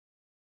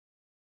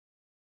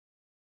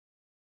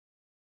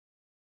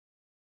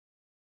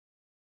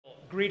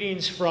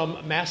Greetings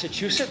from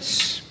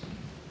Massachusetts.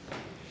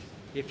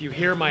 If you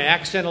hear my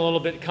accent a little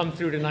bit come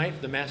through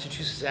tonight, the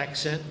Massachusetts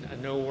accent,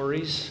 no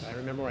worries. I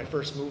remember when I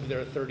first moved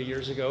there 30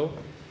 years ago,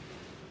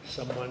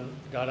 someone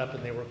got up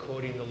and they were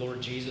quoting the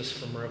Lord Jesus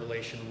from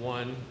Revelation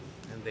 1,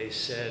 and they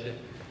said,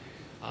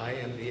 "I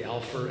am the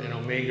Alpha and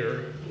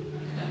Omega."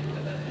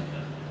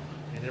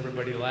 And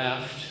everybody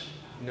laughed.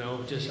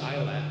 No, just I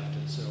laughed.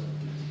 And so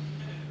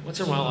once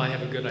in a while I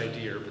have a good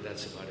idea, but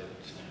that's about it.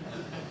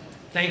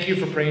 Thank you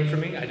for praying for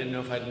me. I didn't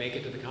know if I'd make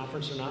it to the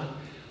conference or not.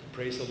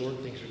 Praise the Lord,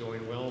 things are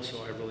going well,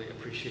 so I really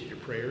appreciate your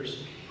prayers.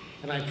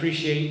 And I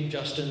appreciate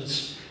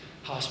Justin's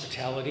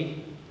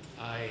hospitality.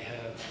 I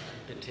have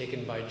been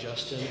taken by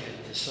Justin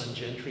and his son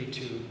Gentry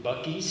to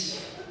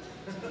Buc-ee's.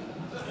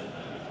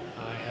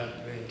 I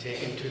have been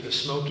taken to the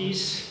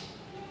Smokies,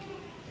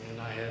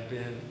 and I have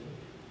been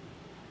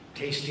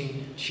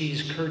tasting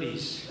cheese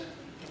curdies.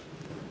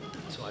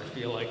 So I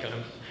feel like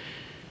I'm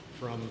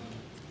from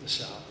the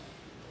South.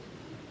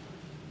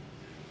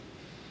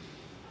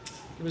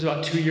 It was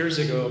about 2 years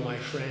ago, my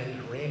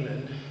friend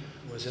Raymond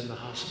was in the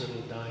hospital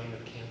dying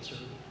of cancer.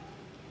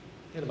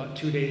 He had about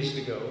 2 days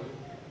to go,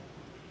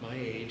 my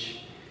age,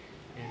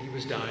 and he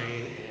was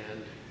dying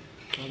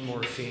and on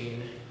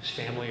morphine, his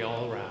family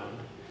all around.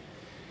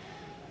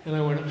 And I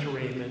went up to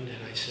Raymond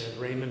and I said,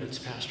 "Raymond, it's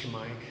Pastor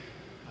Mike.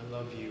 I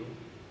love you."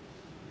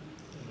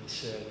 And I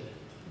said,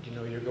 "Do you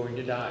know you're going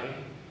to die?"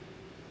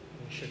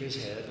 And he shook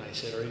his head and I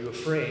said, "Are you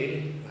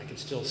afraid?" I could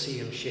still see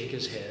him shake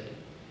his head.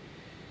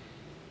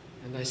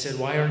 And I said,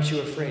 "Why aren't you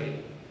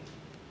afraid?"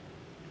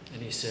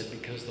 And he said,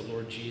 "Because the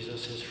Lord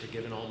Jesus has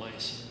forgiven all my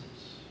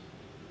sins."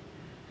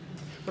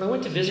 When I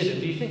went to visit him,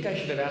 do you think I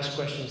should have asked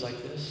questions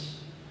like this?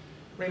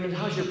 "Raymond,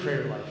 how's your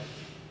prayer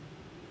life?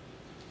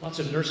 Lots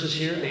of nurses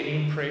here, they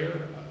need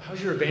prayer.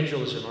 How's your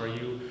evangelism? Are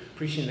you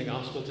preaching the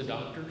gospel to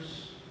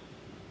doctors?"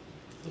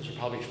 Those are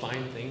probably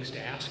fine things to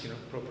ask in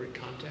appropriate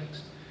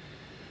context.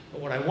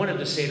 But what I wanted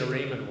to say to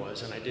Raymond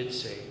was, and I did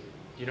say,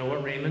 "You know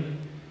what, Raymond?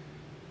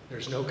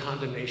 There's no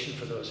condemnation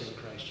for those in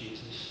Christ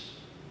Jesus.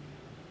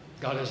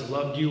 God has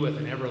loved you with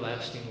an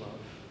everlasting love.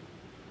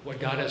 What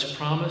God has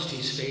promised,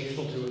 He's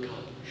faithful to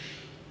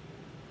accomplish."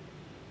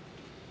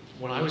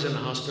 When I was in the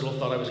hospital,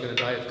 thought I was going to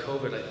die of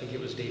COVID. I think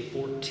it was day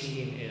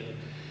 14 in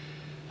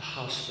the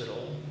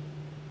hospital.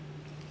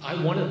 I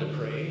wanted to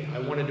pray. I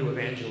wanted to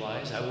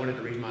evangelize. I wanted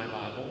to read my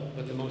Bible.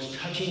 But the most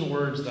touching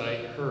words that I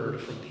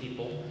heard from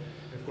people,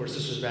 and of course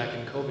this was back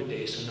in COVID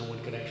days, so no one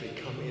could actually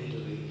come into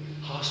the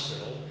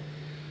hospital.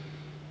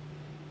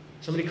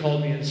 Somebody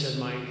called me and said,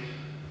 "Mike,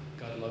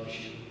 God loves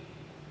you.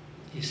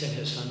 He sent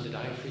His Son to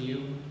die for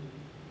you,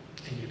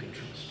 and you can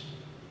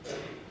trust."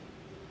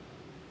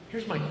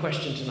 Here's my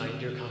question tonight,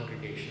 dear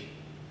congregation.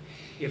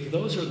 If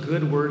those are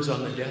good words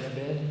on the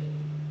deathbed,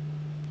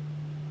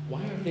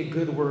 why aren't they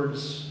good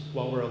words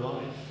while we're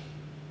alive?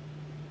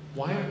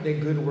 Why aren't they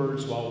good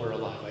words while we're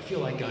alive? I feel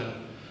like I've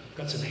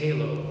got some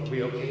halo. Are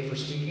we okay for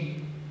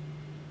speaking?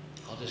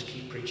 I'll just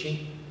keep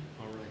preaching.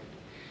 All right.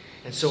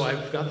 And so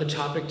I've got the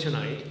topic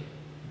tonight,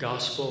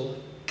 gospel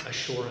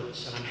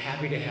assurance, and I'm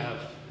happy to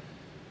have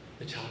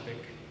the topic.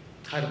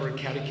 Heidelberg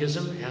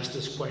Catechism asked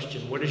this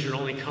question: what is your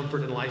only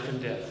comfort in life and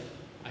death?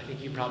 I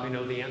think you probably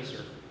know the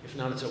answer. If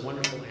not, it's a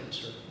wonderful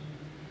answer.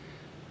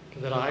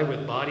 That I,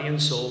 with body and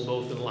soul,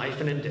 both in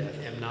life and in death,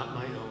 am not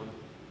my own,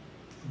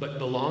 but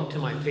belong to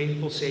my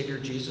faithful Savior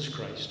Jesus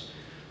Christ,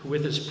 who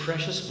with His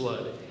precious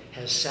blood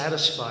has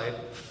satisfied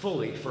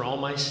fully for all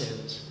my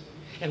sins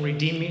and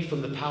redeemed me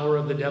from the power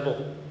of the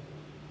devil,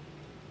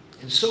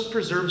 and so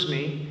preserves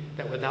me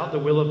that without the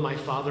will of my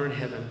Father in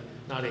heaven,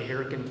 not a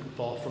hair can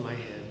fall from my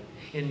head.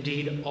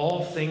 Indeed,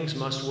 all things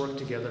must work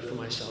together for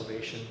my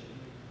salvation.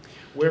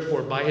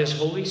 Wherefore, by His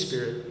Holy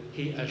Spirit,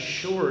 He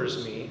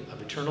assures me of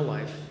eternal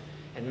life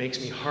and makes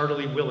me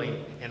heartily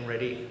willing and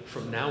ready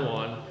from now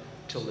on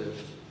to live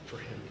for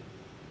Him.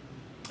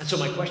 And so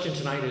my question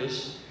tonight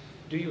is,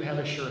 do you have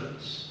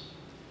assurance?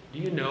 Do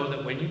you know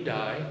that when you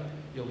die,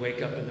 you'll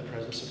wake up in the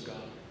presence of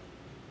God?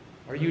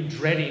 Are you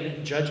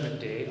dreading Judgment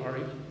Day?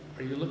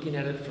 Are you looking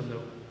at it from the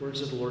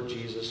words of the Lord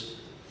Jesus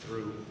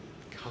through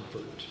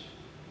comfort?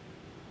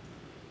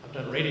 I've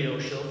done a radio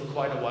show for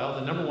quite a while.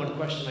 The number one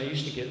question I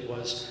used to get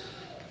was,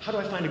 how do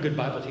I find a good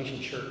Bible teaching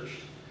church?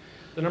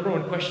 The number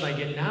one question I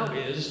get now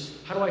is,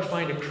 how do I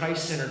find a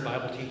Christ-centered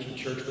Bible teaching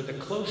church? With a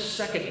close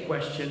second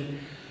question,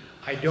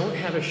 I don't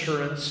have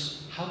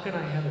assurance. How can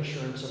I have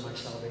assurance of my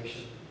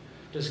salvation?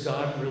 Does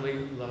God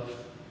really love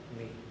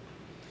me?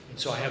 And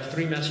so I have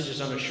 3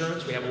 messages on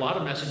assurance. We have a lot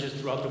of messages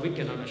throughout the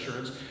weekend on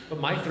assurance, but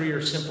my 3 are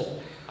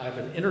simple. I have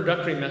an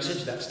introductory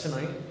message, that's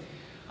tonight.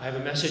 I have a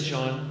message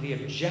on the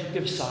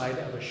objective side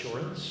of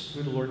assurance,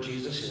 who the Lord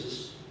Jesus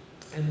is.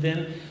 And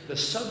then the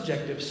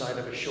subjective side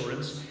of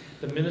assurance,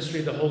 the ministry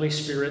of the Holy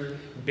Spirit,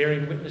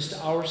 bearing witness to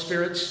our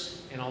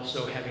spirits, and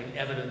also having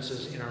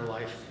evidences in our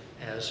life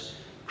as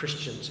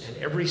Christians. And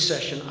every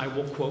session I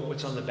will quote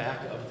what's on the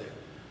back of the...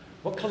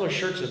 What color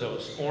shirts are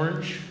those?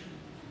 Orange?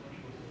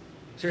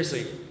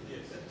 Seriously.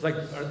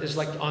 It's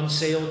like on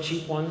sale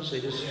cheap ones.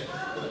 They just...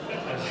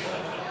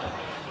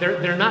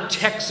 They're not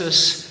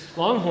Texas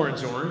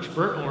Longhorn's orange,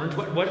 burnt orange.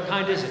 What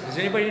kind is it? Does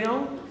anybody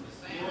know?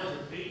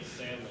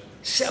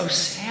 Salmon.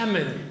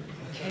 Salmon.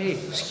 Okay,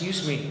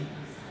 excuse me.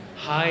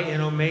 High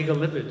in omega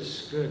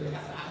lipids. Good.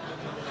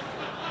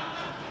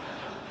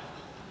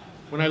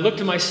 When I look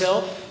to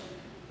myself,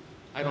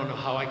 I don't know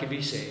how I could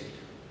be saved.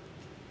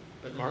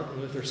 But Martin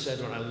Luther said,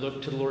 when I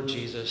look to the Lord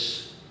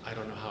Jesus, I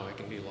don't know how I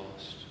can be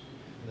lost.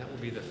 And that will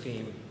be the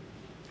theme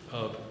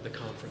of the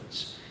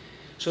conference.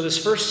 So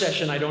this first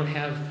session, I don't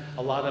have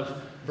a lot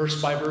of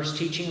verse-by-verse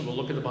teaching. We'll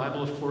look at the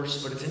Bible, of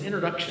course, but it's an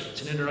introduction.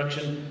 It's an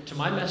introduction to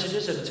my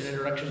messages, and it's an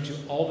introduction to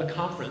all the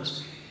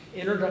conference.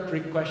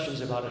 Introductory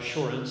questions about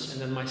assurance,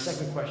 and then my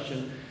second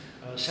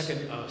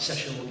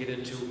session we'll get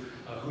into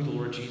who the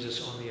Lord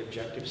Jesus on the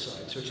objective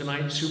side. So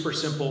tonight, super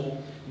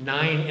simple,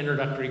 9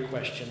 introductory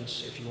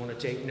questions. If you want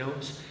to take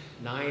notes,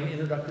 9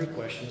 introductory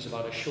questions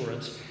about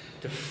assurance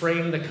to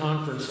frame the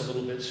conference a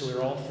little bit so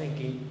we're all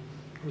thinking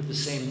with the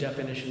same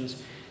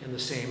definitions and the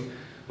same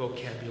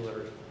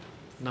vocabulary.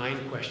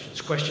 9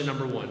 questions. Question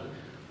number 1,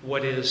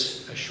 what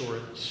is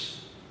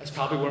assurance? That's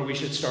probably where we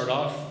should start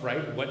off,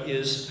 right? What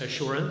is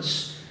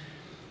assurance?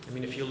 I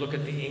mean, if you look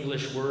at the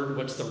English word,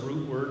 what's the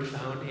root word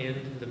found in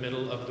the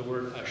middle of the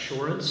word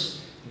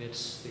assurance? And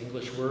it's the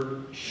English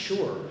word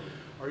sure.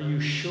 Are you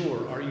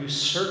sure? Are you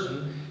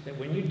certain that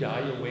when you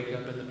die, you'll wake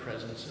up in the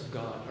presence of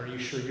God? Are you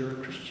sure you're a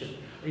Christian?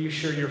 Are you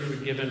sure you're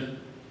forgiven?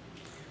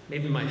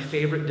 Maybe my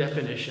favorite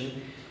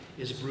definition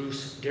is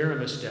Bruce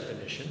Derrimus'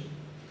 definition.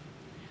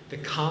 The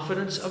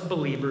confidence of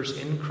believers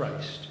in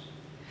Christ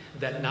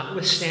that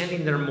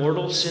notwithstanding their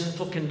mortal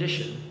sinful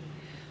condition,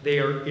 they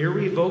are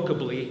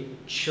irrevocably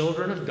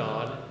children of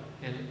God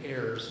and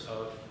heirs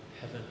of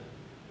heaven.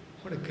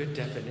 What a good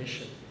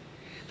definition.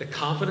 The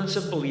confidence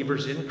of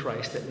believers in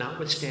Christ that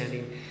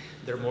notwithstanding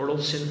their mortal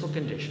sinful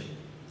condition,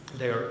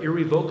 they are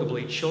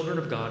irrevocably children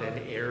of God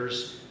and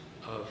heirs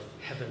of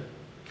heaven.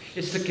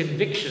 It's the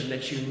conviction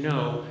that you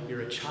know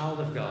you're a child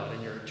of God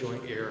and you're a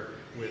joint heir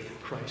with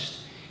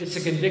Christ. It's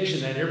the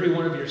conviction that every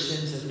one of your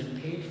sins has been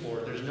paid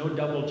for. There's no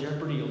double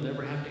jeopardy. You'll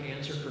never have to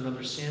answer for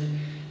another sin.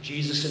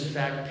 Jesus, in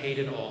fact, paid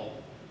it all.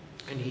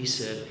 And he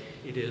said,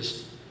 it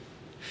is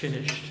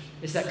finished.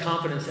 It's that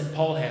confidence that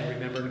Paul had,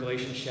 remember in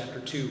Galatians chapter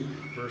 2,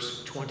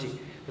 verse 20,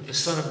 that the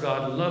Son of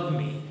God loved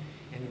me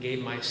and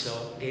gave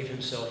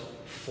himself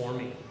for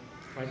me.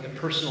 Right? The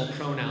personal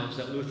pronouns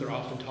that Luther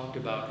often talked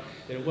about,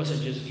 that it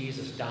wasn't just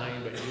Jesus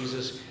dying, but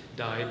Jesus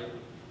died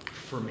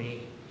for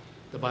me.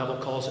 The Bible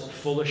calls it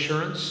full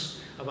assurance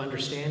of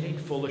understanding,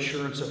 full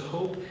assurance of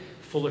hope,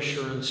 full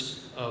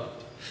assurance of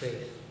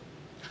faith.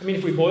 I mean,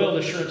 if we boil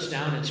assurance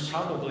down, it's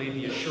probably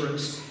the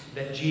assurance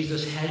that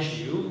Jesus has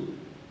you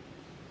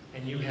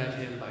and you have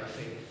him by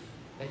faith.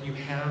 That you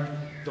have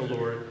the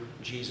Lord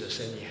Jesus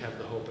and you have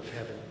the hope of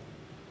heaven.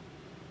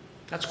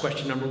 That's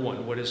question number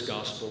 1. What is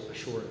gospel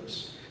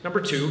assurance?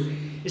 Number 2,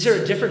 is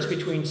there a difference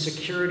between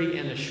security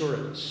and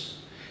assurance?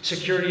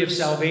 Security of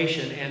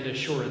salvation and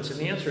assurance? And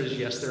the answer is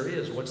yes, there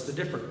is. What's the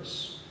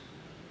difference?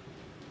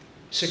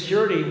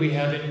 Security we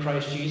have in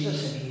Christ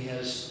Jesus, and he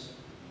has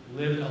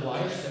lived a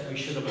life that we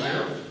should have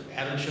lived.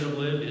 Adam should have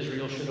lived,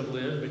 Israel should have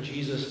lived, but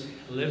Jesus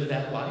lived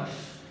that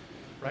life,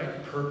 right?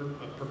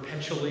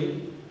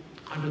 Perpetually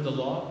under the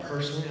law,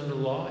 personally under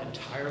the law,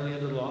 entirely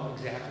under the law,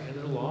 exactly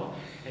under the law.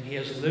 And he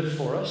has lived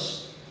for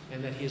us,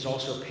 and that he has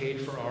also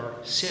paid for our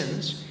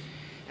sins,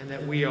 and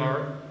that we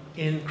are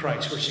in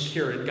Christ. We're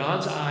secure. In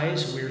God's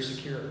eyes, we're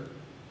secure.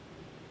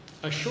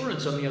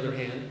 Assurance, on the other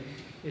hand,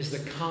 is the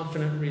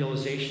confident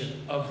realization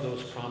of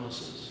those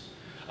promises,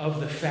 of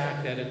the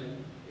fact that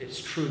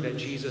it's true that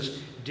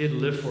Jesus did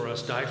live for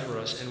us, die for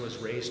us, and was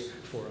raised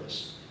for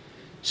us.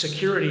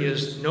 Security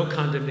is no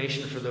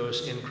condemnation for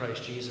those in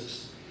Christ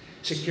Jesus.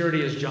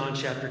 Security is John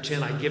chapter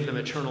 10, I give them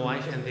eternal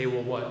life, and they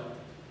will what?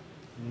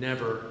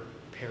 Never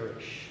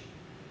perish.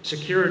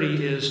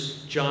 Security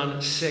is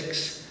John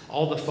 6,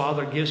 all the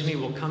Father gives me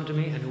will come to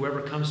me, and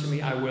whoever comes to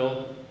me I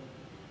will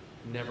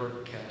never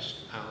cast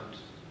out.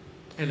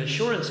 And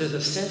assurance is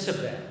a sense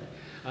of that,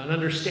 an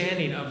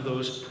understanding of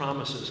those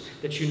promises,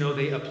 that you know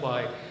they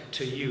apply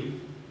to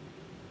you.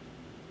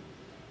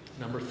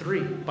 Number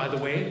 3, by the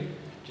way,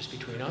 just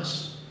between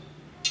us,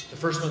 the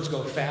first ones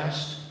go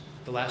fast,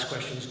 the last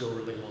questions go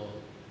really long.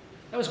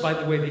 That was, by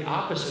the way, the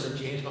opposite of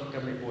James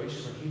Montgomery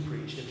Boyce when he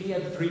preached. If he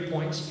had 3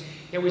 points,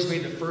 he always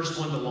made the first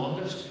one the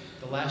longest,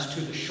 the last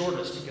 2 the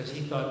shortest, because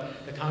he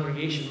thought the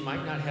congregation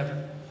might not have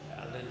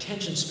an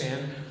attention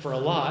span for a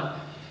lot,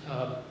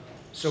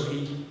 so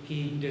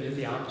he did it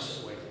the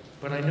opposite way.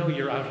 But I know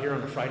you're out here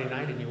on a Friday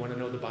night and you want to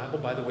know the Bible.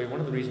 By the way, one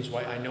of the reasons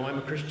why I know I'm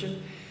a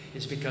Christian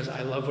is because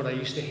I love what I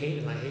used to hate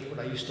and I hate what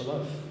I used to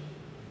love.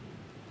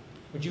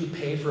 Would you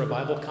pay for a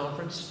Bible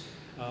conference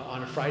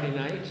on a Friday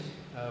night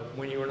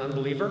when you were an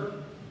unbeliever?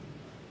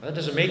 Well, that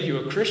doesn't make you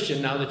a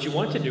Christian now that you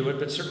want to do it,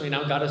 but certainly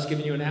now God has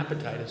given you an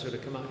appetite. And so to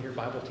come out here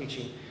Bible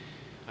teaching,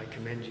 I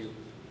commend you.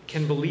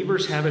 Can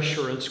believers have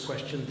assurance?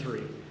 Question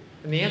 3.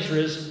 And the answer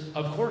is,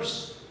 of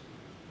course.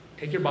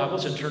 Take your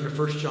Bibles and turn to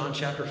 1 John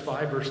chapter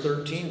 5, verse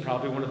 13,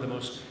 probably one of the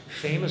most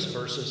famous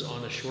verses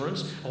on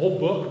assurance. A whole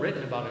book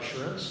written about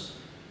assurance.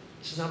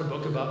 This is not a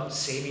book about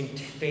saving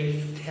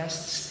faith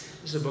tests.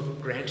 This is a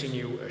book granting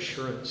you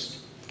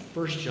assurance.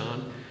 1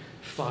 John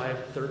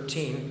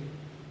 5:13,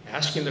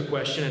 asking the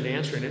question and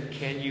answering it,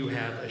 can you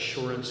have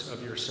assurance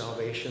of your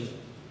salvation?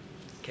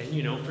 Can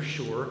you know for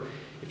sure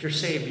if you're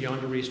saved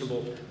beyond a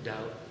reasonable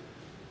doubt?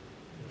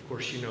 And of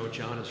course, you know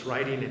John is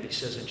writing, and he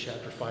says in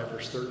chapter 5,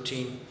 verse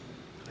 13,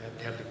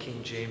 I have the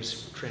King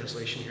James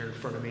translation here in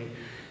front of me.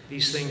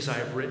 These things I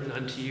have written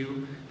unto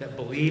you that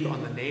believe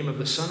on the name of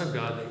the Son of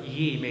God, that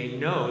ye may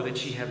know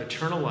that ye have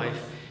eternal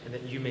life, and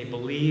that you may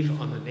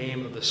believe on the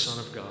name of the Son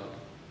of God.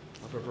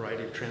 Of a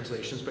variety of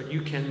translations, but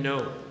you can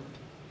know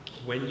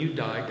when you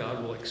die,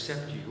 God will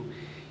accept you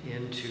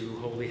into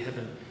holy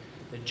heaven.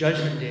 The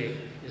judgment day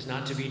is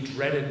not to be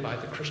dreaded by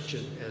the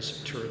Christian, as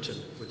Turretin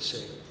would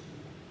say.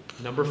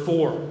 Number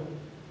four.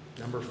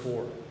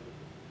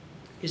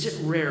 Is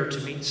it rare to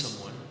meet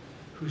someone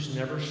who's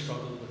never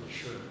struggled with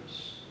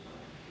assurance?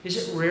 Is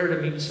it rare to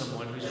meet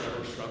someone who's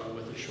never struggled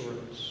with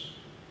assurance?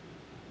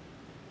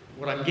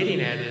 What I'm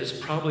getting at is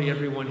probably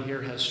everyone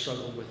here has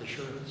struggled with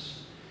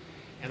assurance.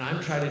 And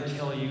I'm trying to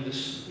tell you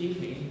this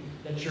evening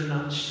that you're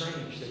not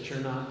strange, that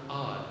you're not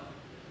odd,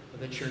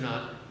 that you're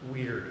not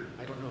weird.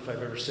 I don't know if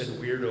I've ever said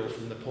weirdo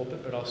from the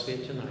pulpit, but I'll say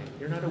it tonight.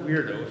 You're not a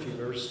weirdo if you've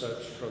ever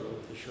struggled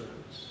with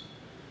assurance.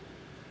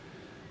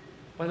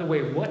 By the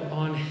way, what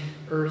on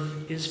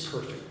earth is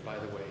perfect, by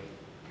the way?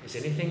 Is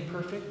anything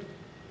perfect?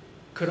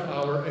 Could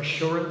our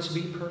assurance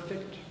be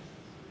perfect?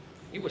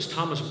 It was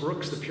Thomas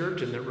Brooks, the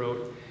Puritan, that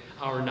wrote,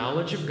 our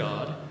knowledge of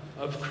God,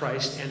 of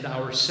Christ, and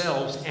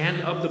ourselves,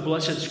 and of the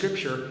blessed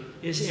Scripture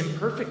is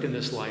imperfect in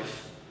this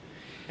life.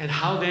 And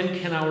how then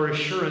can our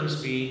assurance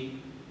be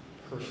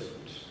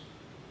perfect?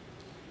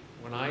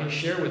 When I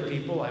share with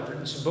people, I've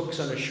written some books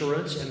on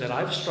assurance, and that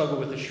I've struggled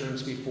with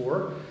assurance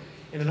before,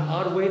 in an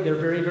odd way, they're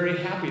very, very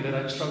happy that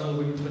I've struggled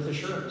with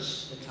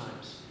assurance at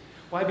times.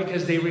 Why?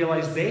 Because they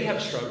realize they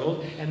have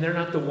struggled, and they're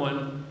not the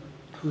one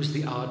who's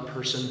the odd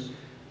person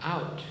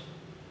out.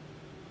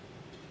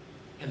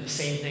 And the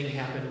same thing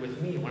happened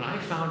with me. When I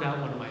found out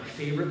one of my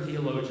favorite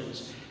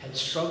theologians had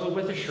struggled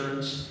with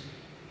assurance,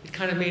 it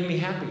kind of made me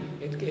happy.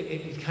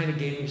 It kind of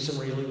gave me some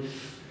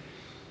relief.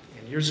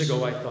 And years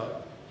ago I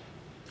thought,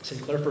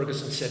 Sinclair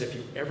Ferguson said, if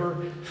you ever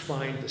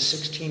find the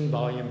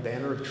 16-volume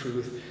Banner of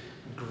Truth,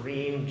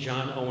 green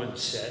John Owen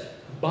set,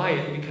 buy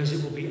it because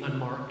it will be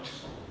unmarked.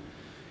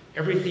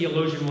 Every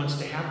theologian wants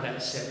to have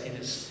that set in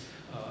his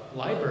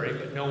library,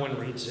 but no one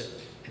reads it.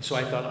 And so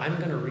I thought, I'm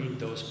going to read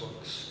those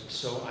books. And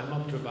so I'm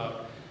up to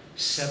about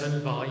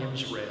 7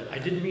 volumes read. I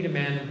didn't meet a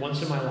man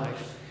once in my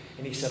life,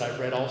 and he said, I've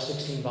read all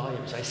 16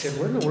 volumes. I said,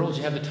 where in the world did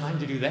you have the time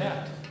to do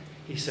that?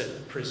 He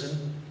said,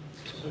 prison.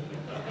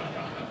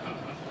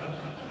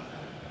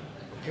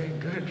 Okay,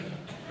 good.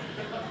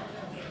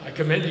 I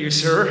commend you,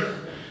 sir.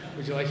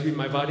 Would you like to be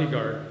my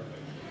bodyguard?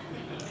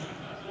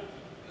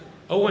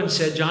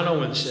 John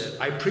Owen said,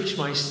 I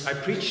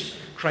preached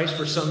Christ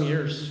for some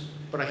years,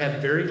 but I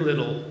had very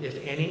little,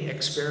 if any,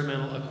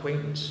 experimental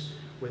acquaintance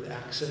with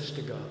access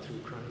to God through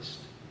Christ.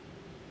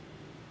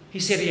 He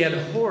said he had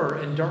horror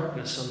and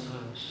darkness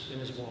sometimes in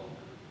his walk.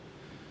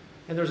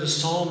 And there's a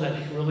psalm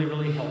that really,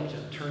 really helped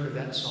him. Turn to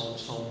that psalm,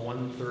 Psalm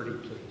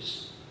 130,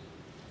 please.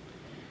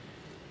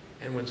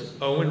 And when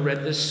Owen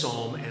read this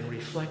psalm and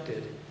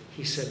reflected,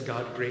 he said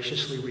God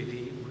graciously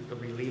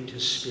relieved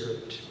his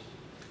spirit.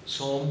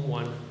 Psalm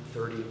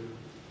 130.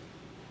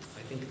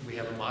 I think we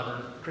have a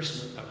modern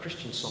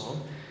Christian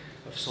song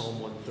of Psalm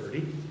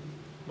 130.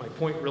 My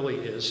point really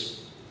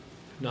is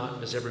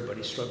not does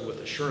everybody struggle with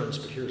assurance,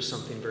 but here's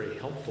something very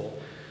helpful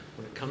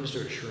when it comes to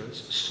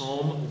assurance.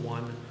 Psalm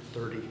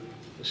 130.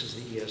 This is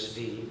the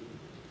ESV.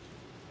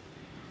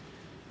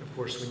 Of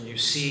course, when you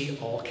see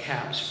all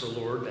caps for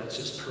Lord, that's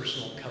his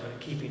personal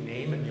covenant-keeping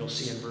name, and you'll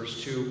see in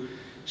verse 2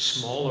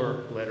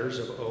 smaller letters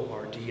of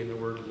O-R-D in the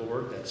word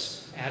Lord.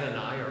 That's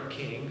Adonai, our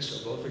King,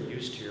 so both are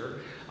used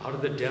here. Out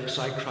of the depths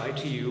I cry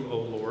to you, O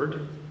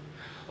Lord.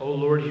 O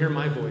Lord, hear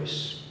my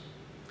voice.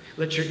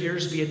 Let your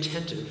ears be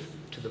attentive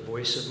to the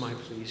voice of my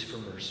pleas for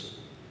mercy.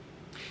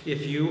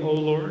 If you, O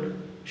Lord,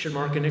 should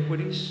mark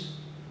iniquities,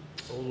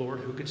 O Lord,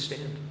 who could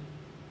stand?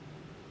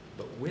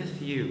 But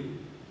with you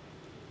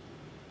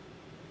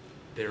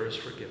there is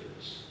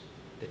forgiveness,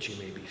 that you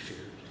may be feared.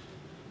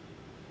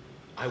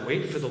 I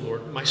wait for the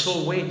Lord. My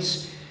soul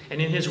waits,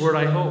 and in his word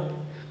I hope.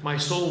 My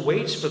soul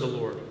waits for the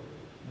Lord,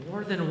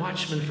 more than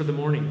watchmen for the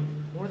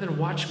morning. More than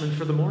watchmen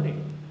for the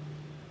morning.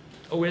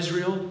 O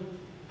Israel,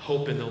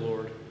 hope in the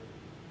Lord.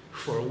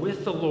 For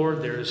with the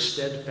Lord there is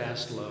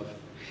steadfast love,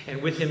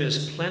 and with him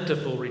is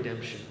plentiful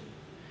redemption.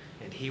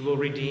 And he will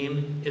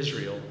redeem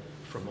Israel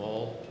from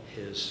all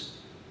his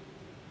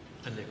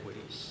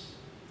iniquities.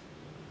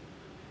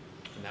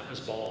 And that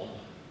was balm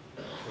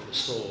for the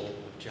soul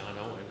of John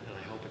Owen, and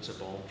I hope it's a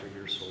balm for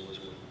your soul as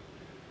well.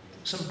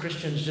 Some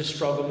Christians just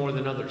struggle more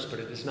than others, but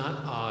it is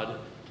not odd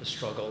to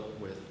struggle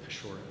with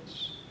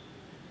assurance.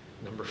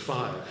 Number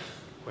 5,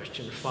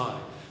 question 5.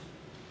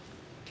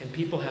 Can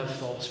people have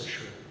false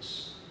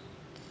assurance?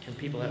 Can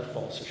people have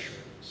false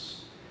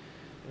assurance?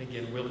 And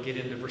again, we'll get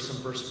into some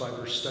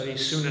verse-by-verse study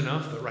soon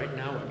enough, but right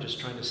now I'm just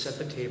trying to set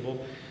the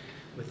table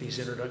with these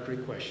introductory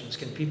questions.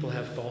 Can people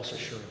have false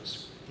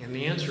assurance? And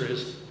the answer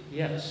is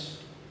yes.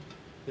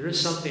 There is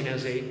something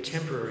as a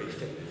temporary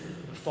faith,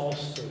 a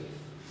false faith,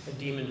 a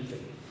demon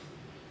faith.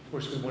 Of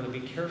course, we want to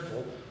be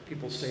careful.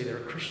 People say they're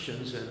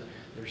Christians and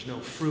there's no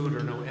fruit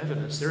or no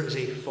evidence. There is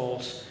a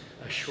false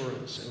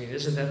assurance. I mean,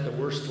 isn't that the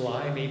worst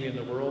lie maybe in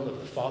the world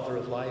of the father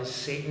of lies,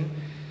 Satan,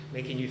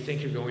 making you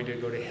think you're going to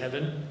go to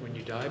heaven when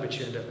you die, but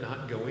you end up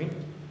not going?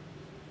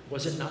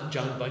 Was it not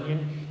John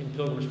Bunyan in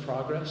Pilgrim's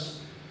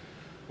Progress?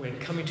 When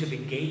coming to the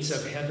gates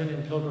of heaven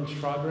in Pilgrim's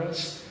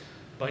Progress,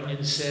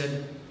 Bunyan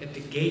said, at the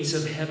gates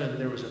of heaven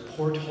there was a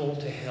porthole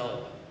to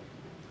hell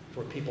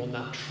for people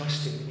not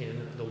trusting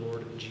in the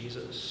Lord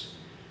Jesus.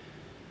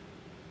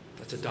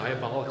 That's a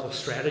diabolical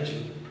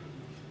strategy,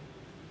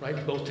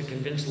 right? Both to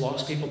convince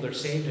lost people they're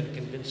saved and to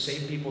convince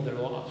saved people they're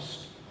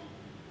lost.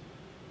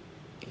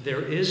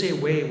 There is a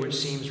way which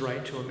seems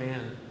right to a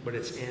man, but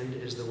its end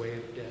is the way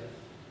of death.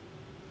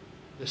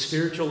 The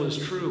spiritual is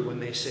true when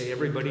they say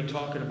everybody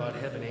talking about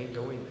heaven ain't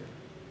going there.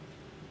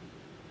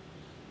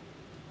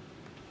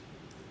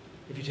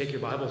 If you take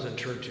your Bibles and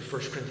turn to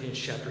 1 Corinthians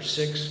chapter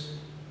 6,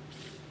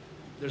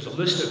 there's a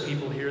list of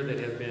people here that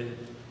have been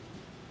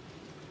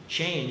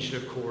changed,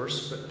 of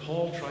course, but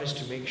Paul tries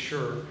to make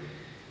sure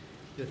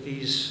that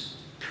these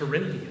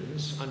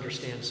Corinthians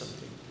understand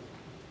something.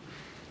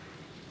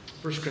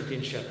 1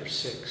 Corinthians chapter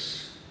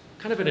 6,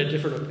 kind of in a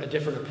different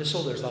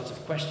epistle. There's lots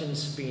of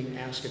questions being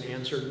asked and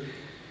answered.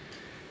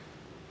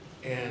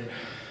 And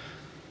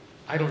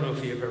I don't know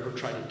if you've ever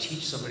tried to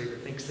teach somebody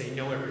that thinks they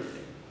know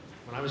everything.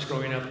 When I was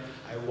growing up,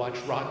 I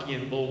watched Rocky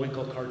and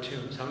Bullwinkle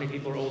cartoons. How many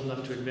people are old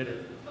enough to admit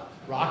it?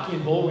 Rocky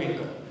and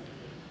Bullwinkle.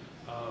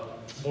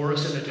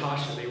 Boris and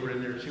Natasha, they were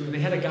in there too. And they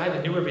had a guy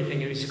that knew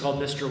everything, and he's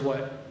called Mr.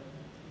 What?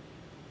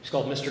 He's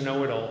called Mr.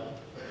 Know-It-All.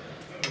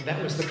 And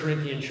that was the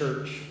Corinthian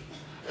church.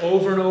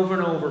 Over and over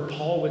and over,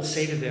 Paul would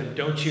say to them,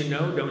 don't you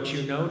know, don't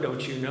you know,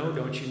 don't you know,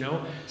 don't you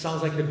know?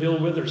 Sounds like the Bill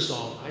Withers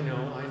song. I know,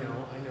 I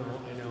know, I know,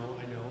 I know,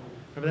 I know.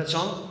 Remember that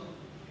song?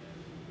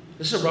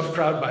 This is a rough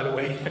crowd, by the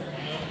way.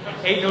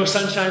 Ain't no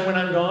sunshine when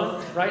I'm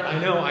gone, right? I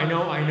know, I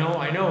know, I know,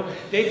 I know.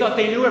 They thought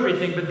they knew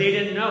everything, but they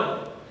didn't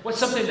know. What's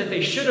something that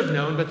they should have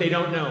known, but they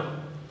don't know?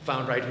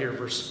 Found right here,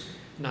 verse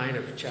 9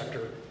 of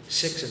chapter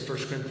 6 in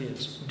 1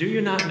 Corinthians. Do you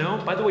not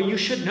know? By the way, you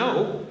should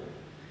know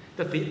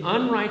that the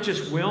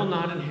unrighteous will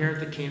not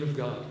inherit the kingdom of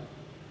God.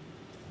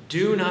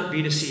 Do not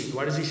be deceived.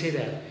 Why does he say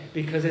that?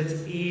 Because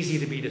it's easy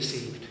to be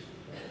deceived.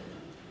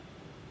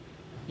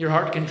 Your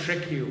heart can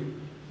trick you.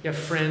 You have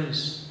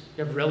friends,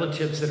 you have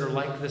relatives that are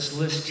like this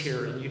list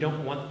here, and you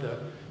don't want the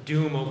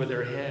doom over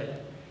their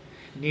head.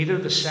 Neither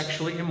the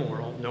sexually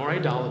immoral, nor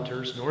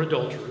idolaters, nor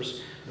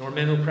adulterers, nor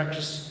men who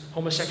practice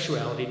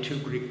homosexuality, two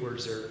Greek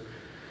words there,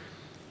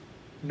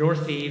 nor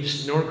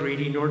thieves, nor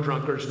greedy, nor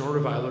drunkards, nor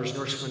revilers,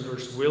 nor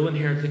swindlers will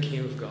inherit the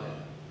kingdom of God.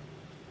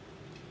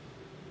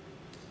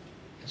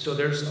 And so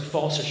there's a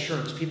false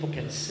assurance. People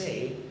can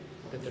say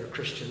that they're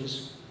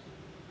Christians,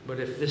 but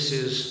if this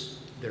is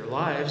their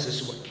lives,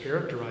 this is what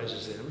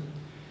characterizes them.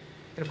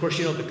 And of course,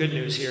 you know the good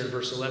news here in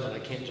verse 11. I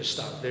can't just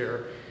stop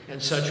there.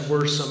 And such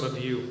were some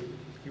of you.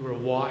 You were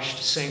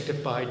washed,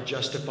 sanctified,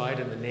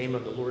 justified in the name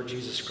of the Lord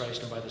Jesus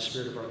Christ and by the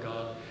Spirit of our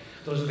God.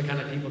 Those are the kind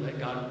of people that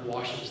God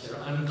washes.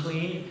 They're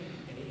unclean,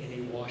 and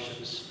he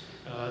washes.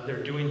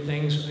 They're doing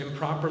things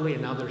improperly,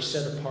 and now they're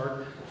set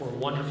apart for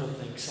wonderful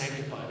things,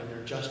 sanctified, and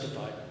they're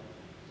justified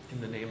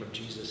in the name of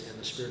Jesus and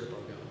the Spirit of our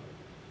God.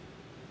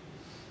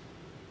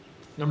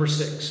 Number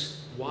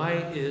 6, why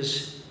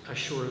is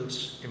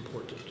assurance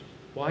important?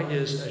 Why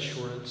is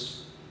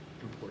assurance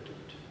important?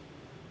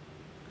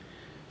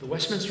 The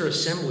Westminster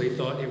Assembly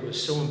thought it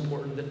was so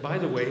important that, by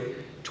the way,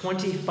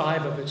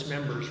 25 of its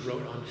members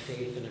wrote on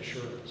faith and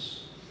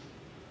assurance.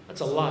 That's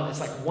a lot. It's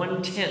like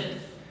 1/10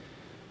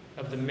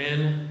 of the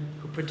men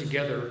who put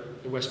together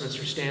the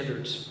Westminster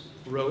Standards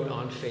wrote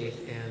on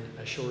faith and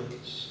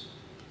assurance.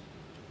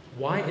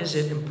 Why is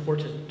it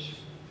important?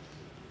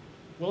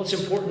 Well, it's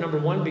important, number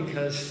one,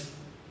 because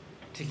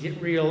to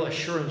get real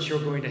assurance, you're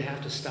going to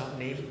have to stop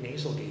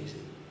nasal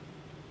gazing.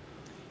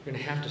 You're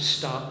going to have to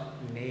stop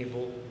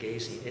navel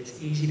gazing.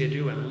 It's easy to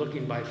do, and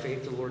looking by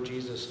faith to the Lord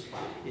Jesus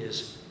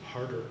is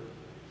harder.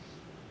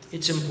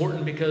 It's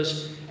important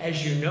because,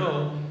 as you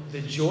know,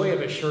 the joy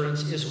of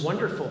assurance is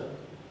wonderful.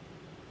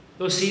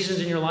 Those seasons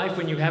in your life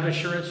when you have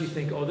assurance, you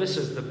think, oh, this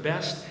is the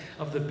best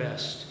of the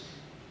best.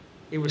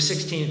 It was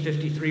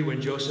 1653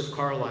 when Joseph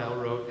Carlyle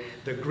wrote,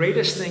 the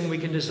greatest thing we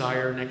can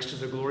desire next to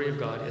the glory of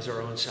God is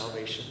our own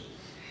salvation.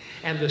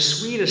 And the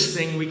sweetest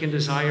thing we can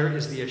desire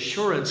is the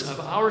assurance of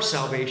our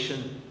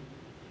salvation.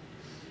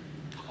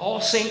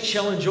 All saints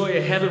shall enjoy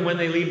a heaven when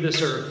they leave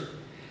this earth.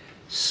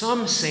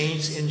 Some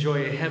saints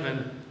enjoy a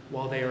heaven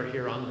while they are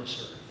here on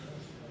this earth.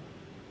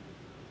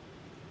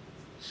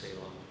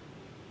 Selah.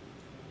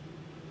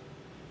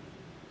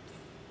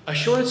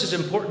 Assurance is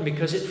important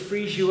because it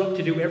frees you up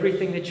to do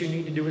everything that you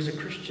need to do as a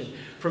Christian,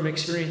 from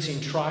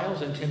experiencing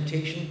trials and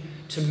temptation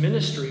to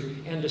ministry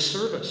and to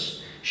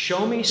service.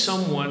 Show me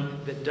someone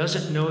that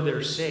doesn't know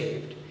they're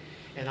saved,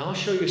 and I'll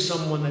show you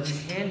someone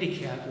that's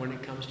handicapped when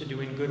it comes to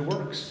doing good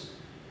works.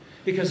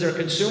 Because they're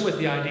consumed with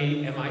the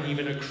idea, am I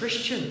even a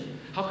Christian?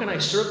 How can I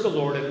serve the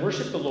Lord and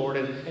worship the Lord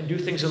and do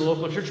things in the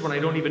local church when I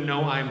don't even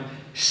know I'm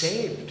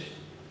saved?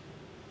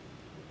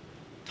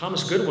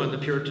 Thomas Goodwin, the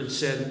Puritan,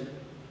 said,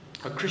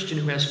 a Christian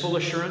who has full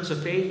assurance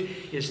of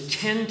faith is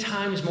 10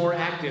 times more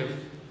active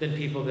than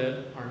people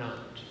that are not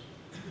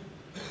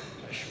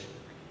assured.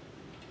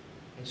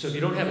 And so if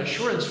you don't have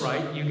assurance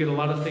right, you get a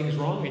lot of things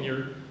wrong and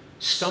you're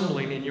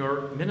stumbling in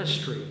your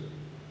ministry.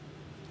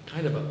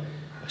 Kind of a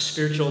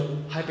spiritual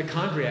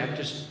hypochondriac,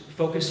 just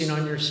focusing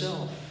on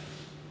yourself.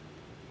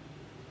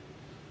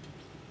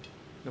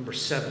 Number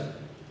 7,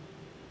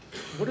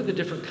 what are the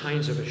different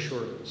kinds of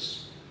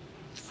assurance?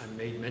 I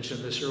made mention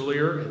of this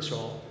earlier, and so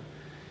I'll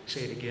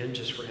say it again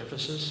just for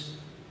emphasis.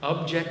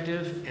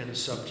 Objective and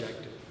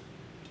subjective,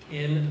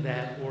 in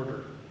that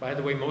order. By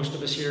the way, most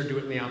of us here do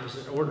it in the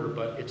opposite order,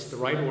 but it's the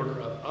right order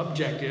of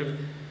objective,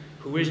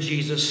 who is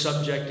Jesus?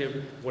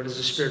 Subjective, what is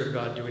the Spirit of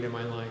God doing in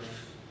my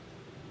life?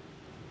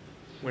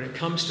 When it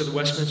comes to the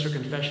Westminster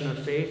Confession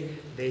of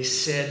Faith, they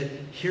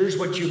said, here's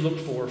what you look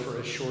for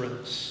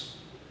assurance.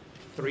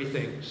 3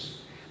 things.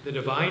 The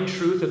divine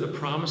truth of the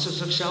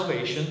promises of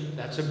salvation,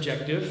 that's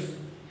objective.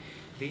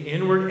 The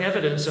inward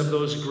evidence of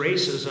those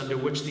graces under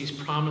which these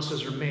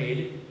promises are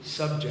made,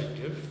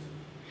 subjective.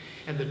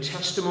 And the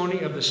testimony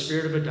of the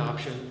Spirit of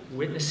adoption,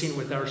 witnessing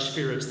with our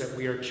spirits that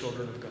we are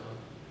children of God.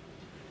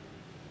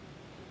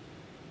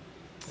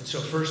 And so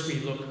first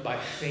we look by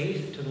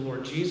faith to the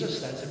Lord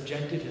Jesus. That's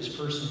objective, his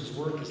person, his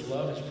work, his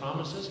love, his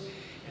promises.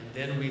 And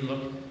then we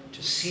look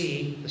to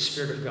see the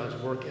Spirit of God's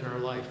work in our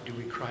life. Do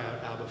we cry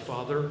out, Abba,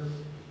 Father?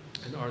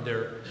 And are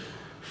there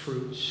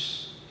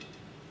fruits?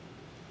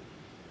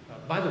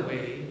 By the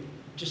way,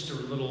 just a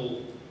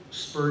little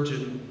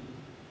Spurgeon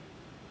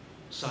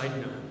side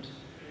note.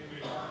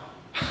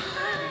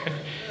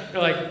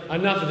 You're like,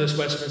 enough of this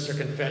Westminster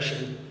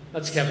Confession.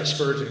 Let's have a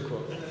Spurgeon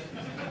quote.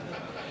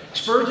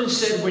 Spurgeon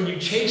said, when you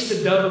chase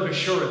the dove of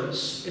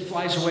assurance, it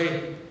flies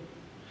away.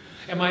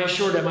 Am I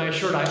assured? Am I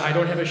assured? I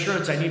don't have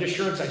assurance. I need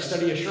assurance. I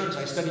study assurance.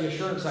 I study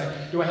assurance.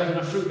 Do I have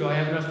enough fruit? Do I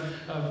have enough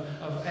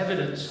of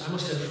evidence? I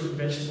must have fruit and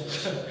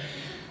vegetables.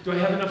 Do I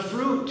have enough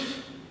fruit?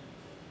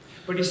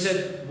 But he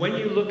said, when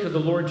you look to the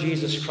Lord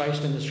Jesus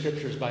Christ in the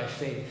Scriptures by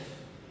faith,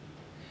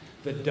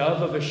 the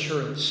dove of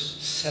assurance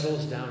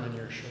settles down on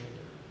your shoulder.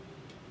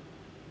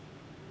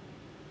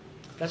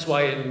 That's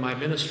why in my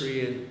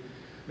ministry in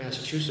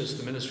Massachusetts,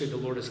 the ministry the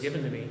Lord has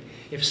given to me,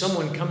 if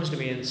someone comes to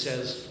me and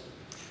says,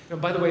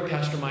 by the way,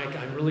 Pastor Mike,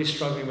 I'm really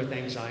struggling with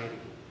anxiety,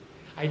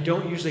 I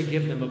don't usually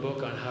give them a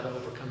book on how to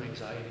overcome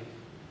anxiety.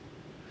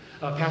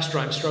 Pastor,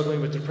 I'm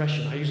struggling with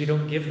depression. I usually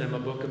don't give them a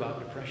book about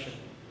depression.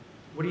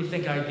 What do you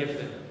think I give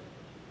them?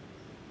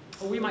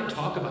 Oh, we might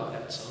talk about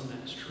that some,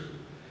 that's true.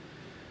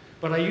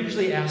 But I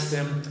usually ask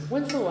them,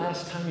 when's the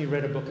last time you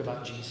read a book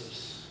about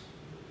Jesus?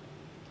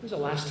 When's the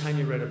last time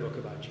you read a book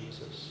about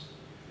Jesus?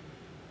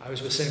 I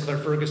was with Sinclair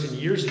Ferguson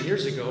years and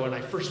years ago, and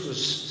I first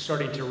was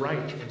starting to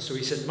write. And so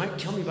he said, Mike,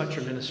 tell me about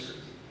your ministry.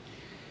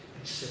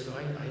 I said,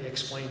 I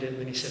explained it. And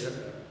then he said,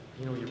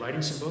 you're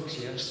writing some books?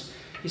 Yes.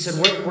 He said,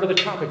 what are the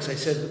topics? I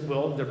said,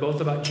 well, they're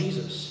both about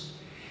Jesus.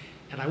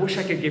 And I wish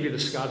I could give you the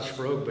Scottish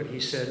brogue, but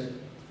he said,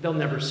 they'll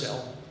never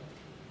sell.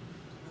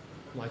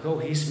 I'm like, oh,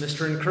 he's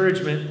Mr.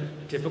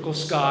 Encouragement, typical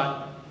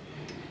Scot.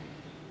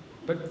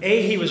 But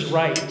he was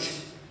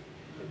right.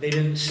 They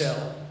didn't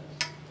sell.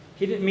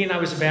 He didn't mean I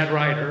was a bad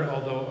writer,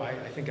 although I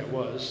think I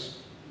was.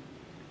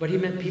 But he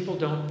meant people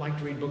don't like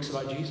to read books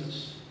about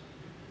Jesus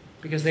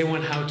because they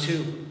want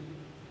how-to.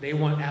 They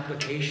want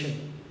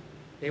application.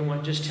 They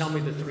want, just tell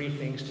me the 3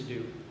 things to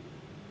do.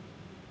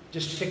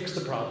 Just fix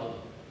the problem.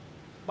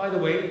 By the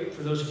way,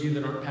 for those of you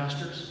that aren't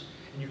pastors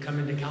and you come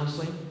into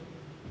counseling,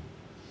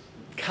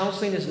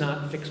 counseling is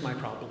not fix my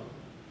problem.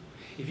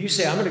 If you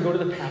say, I'm going to go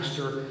to the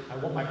pastor, I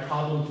want my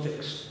problem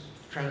fixed.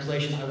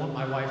 Translation, I want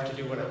my wife to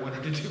do what I want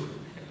her to do.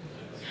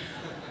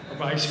 Or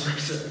vice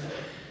versa.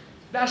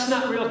 That's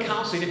not real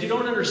counseling. If you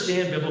don't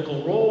understand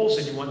biblical roles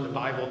and you want the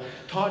Bible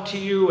taught to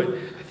you and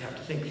I have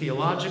to think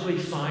theologically,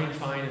 fine.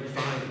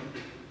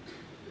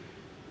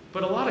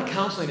 But a lot of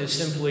counseling is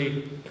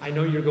simply, I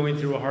know you're going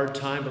through a hard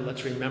time, but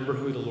let's remember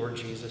who the Lord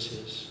Jesus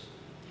is.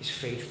 He's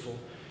faithful.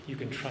 You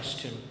can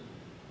trust him.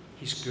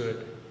 He's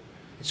good.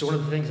 And so one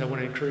of the things I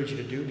want to encourage you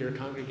to do, dear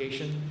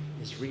congregation,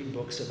 is read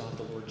books about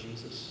the Lord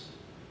Jesus.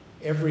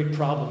 Every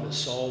problem is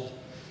solved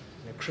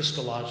in a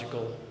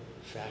Christological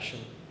fashion.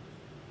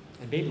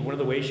 And maybe one of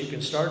the ways you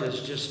can start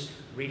is just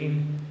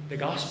reading the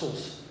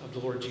Gospels of the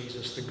Lord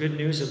Jesus, the good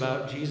news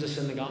about Jesus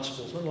in the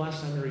Gospels. When was the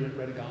last time you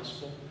read a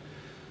Gospel?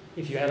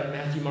 If you add up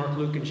Matthew, Mark,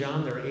 Luke, and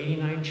John, there are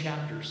 89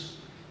 chapters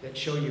that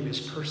show you his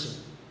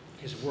person,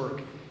 his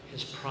work,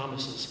 his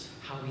promises,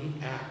 how he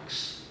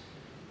acts.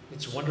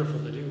 It's wonderful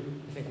to do.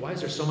 You think, why is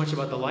there so much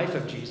about the life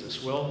of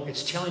Jesus? Well,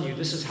 it's telling you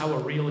this is how a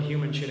real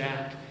human should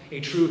act, a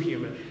true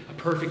human, a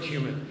perfect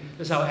human.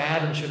 This is how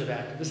Adam should have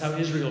acted. This is how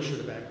Israel should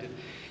have acted.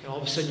 And all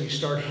of a sudden you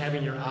start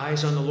having your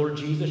eyes on the Lord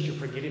Jesus, you're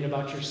forgetting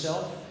about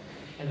yourself,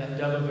 and that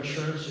dove of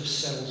assurance just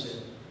settles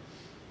in.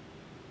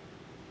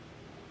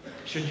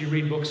 Should you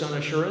read books on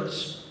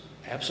assurance?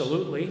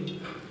 Absolutely.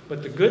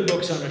 But the good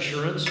books on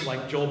assurance,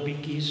 like Joel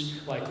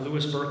Beeke's, like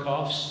Louis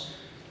Berkhoff's,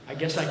 I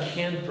guess I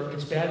can,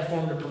 it's bad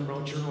form to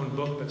promote your own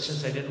book, but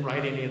since I didn't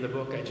write any of the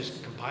book, I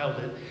just compiled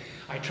it.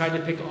 I tried to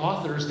pick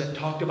authors that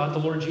talked about the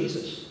Lord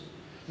Jesus.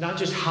 Not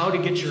just how to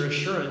get your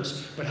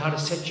assurance, but how to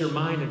set your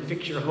mind and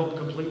fix your hope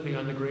completely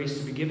on the grace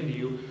to be given to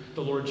you,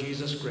 the Lord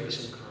Jesus,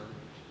 grace incarnate.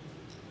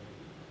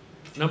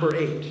 Number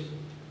 8.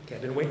 Okay,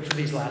 I've been waiting for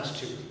these last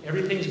 2.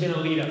 Everything's been a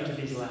lead up to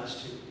these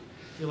last 2.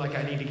 I feel like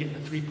I need to get in a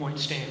 3-point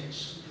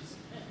stance.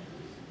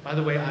 By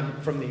the way, I'm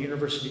from the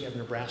University of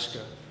Nebraska.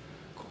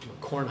 I'm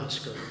a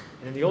Cornhusker.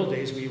 And in the old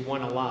days, we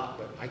won a lot,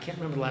 but I can't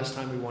remember the last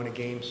time we won a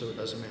game, so it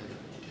doesn't matter.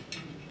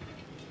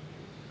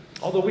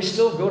 Although we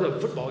still go to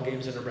football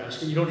games in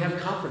Nebraska. You don't have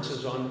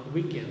conferences on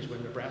weekends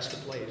when Nebraska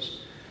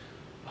plays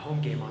a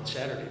home game on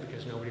Saturday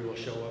because nobody will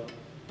show up.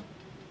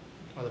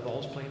 Are the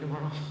Vols playing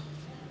tomorrow?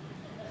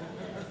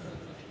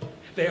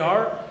 They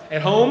are?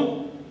 At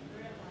home?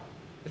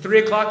 At 3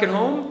 o'clock at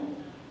home?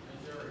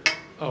 Missouri.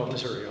 Oh,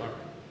 Missouri, all right.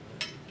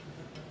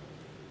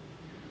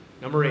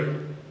 Number 8.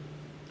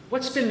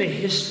 What's been the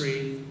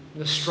history,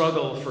 the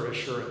struggle for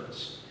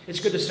assurance? It's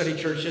good to study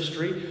church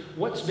history.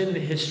 What's been the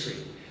history?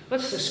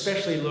 Let's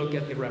especially look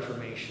at the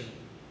Reformation.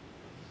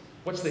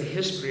 What's the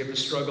history of the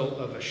struggle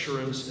of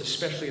assurance,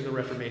 especially in the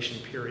Reformation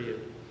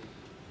period?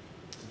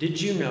 Did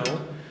you know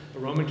the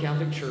Roman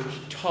Catholic Church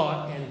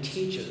taught and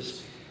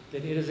teaches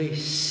that it is a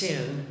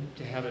sin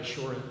to have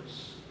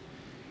assurance?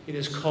 It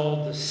is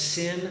called the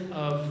sin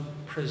of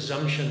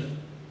presumption.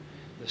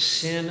 The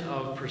sin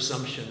of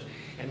presumption.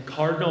 And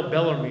Cardinal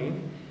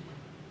Bellarmine,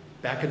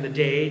 back in the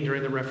day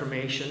during the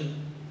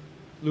Reformation,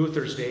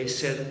 Luther's day,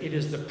 said it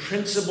is the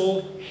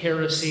principal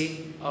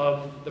heresy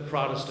of the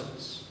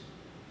Protestants.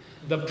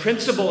 The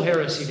principal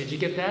heresy, did you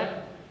get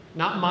that?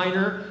 Not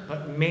minor,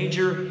 but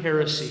major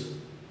heresy.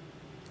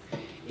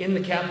 In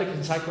the Catholic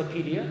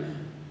Encyclopedia,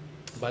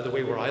 by the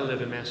way, where I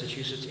live in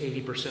Massachusetts,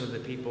 80% of the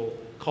people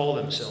call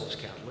themselves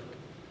Catholic.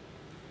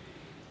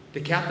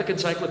 The Catholic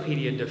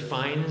Encyclopedia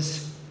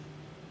defines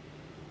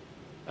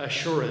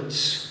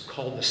assurance,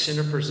 called the sin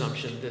of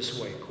presumption, this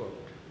way, quote,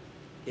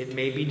 "It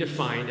may be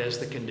defined as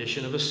the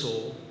condition of a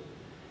soul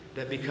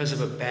that because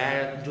of a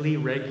badly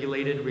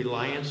regulated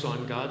reliance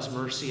on God's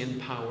mercy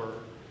and power,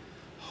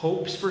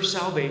 hopes for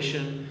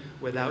salvation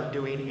without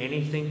doing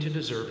anything to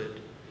deserve it,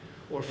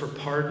 or for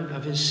pardon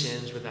of his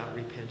sins without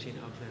repenting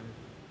of them."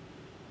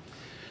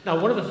 Now,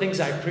 one of the things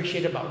I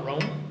appreciate about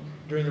Rome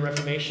during the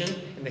Reformation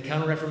and the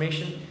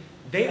Counter-Reformation,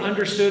 they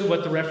understood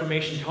what the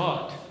Reformation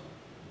taught.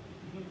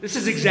 This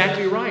is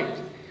exactly right.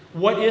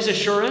 What is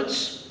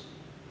assurance?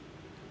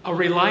 A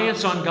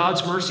reliance on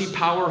God's mercy,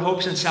 power,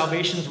 hopes, and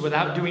salvations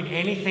without doing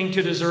anything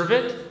to deserve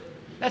it?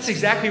 That's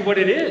exactly what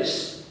it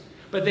is.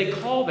 But they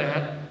call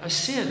that a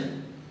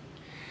sin.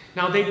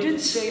 Now, they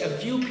did say a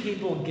few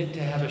people get to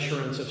have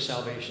assurance of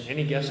salvation.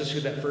 Any guesses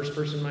who that first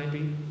person might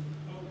be?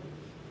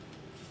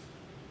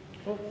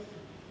 Oh,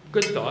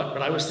 good thought,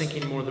 but I was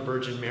thinking more the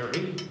Virgin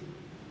Mary.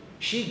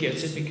 She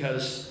gets it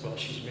because, well,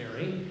 she's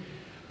Mary.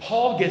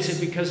 Paul gets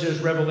it because there's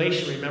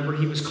revelation. Remember,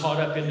 he was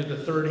caught up into the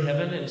third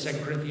heaven in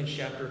 2 Corinthians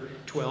chapter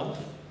 12.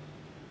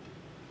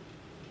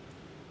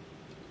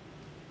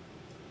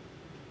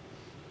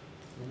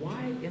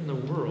 Why in the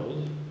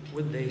world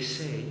would they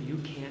say you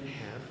can't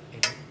have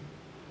any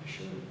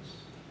assurance?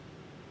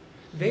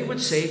 They would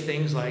say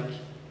things like,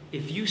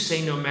 if you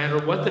say no matter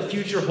what the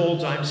future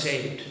holds, I'm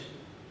saved.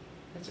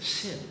 That's a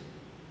sin.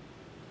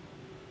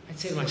 I'd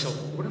say to myself,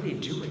 what are they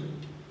doing?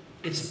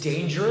 It's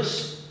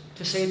dangerous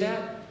to say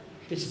that.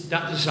 It's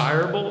not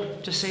desirable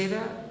to say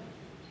that.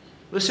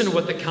 Listen to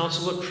what the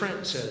Council of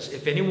Trent says.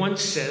 If anyone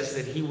says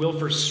that he will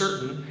for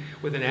certain,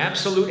 with an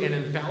absolute and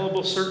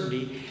infallible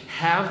certainty,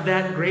 have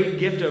that great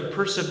gift of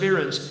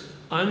perseverance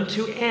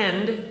unto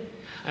end,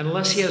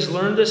 unless he has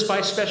learned this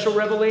by special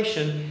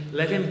revelation,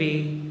 let him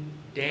be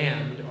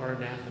damned or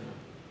anathema.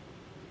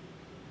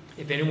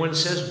 If anyone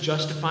says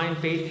justifying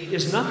faith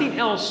is nothing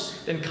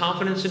else than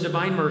confidence in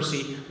divine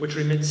mercy, which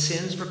remits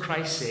sins for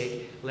Christ's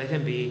sake, let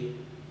him be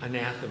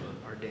anathema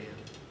or damned.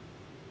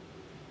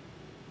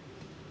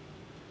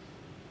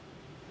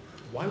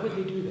 Why would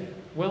they do that?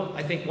 Well,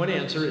 I think one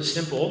answer is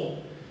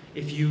simple.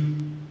 If you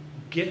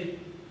get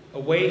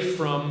away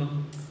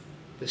from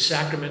the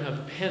sacrament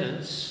of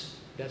penance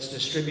that's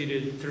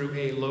distributed through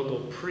a local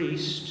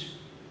priest,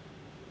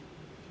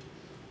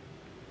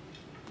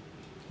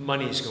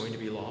 money is going to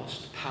be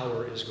lost.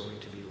 Power is going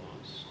to be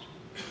lost.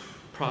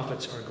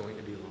 Profits are going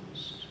to be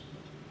lost.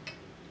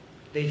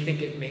 They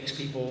think it makes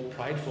people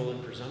prideful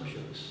and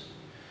presumptuous.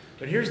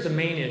 But here's the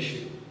main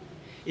issue.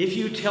 If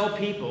you tell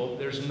people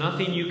there's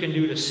nothing you can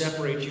do to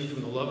separate you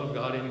from the love of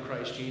God in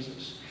Christ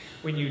Jesus,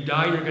 when you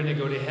die, you're going to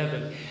go to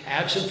heaven.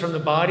 Absent from the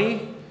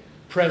body,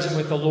 present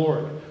with the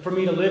Lord. For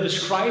me to live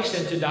is Christ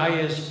and to die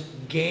is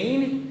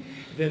gain,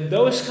 then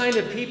those kind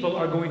of people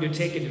are going to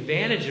take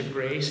advantage of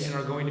grace and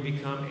are going to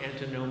become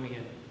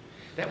antinomian.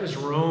 That was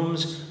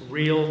Rome's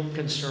real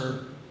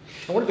concern.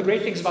 And one of the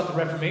great things about the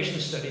Reformation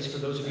studies, for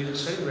those of you that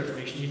study the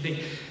Reformation, you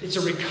think it's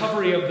a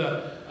recovery of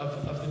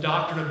the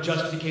doctrine of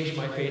justification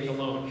by faith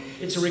alone.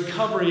 It's a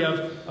recovery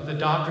of the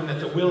doctrine that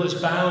the will is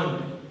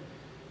bound.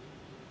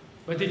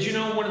 But did you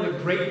know one of the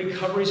great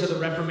recoveries of the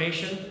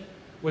Reformation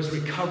was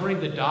recovering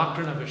the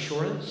doctrine of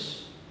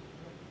assurance?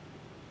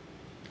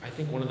 I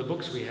think one of the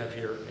books we have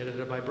here,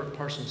 edited by Brooke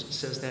Parsons,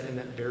 says that in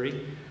that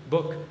very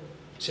book.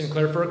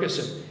 Sinclair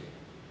Ferguson.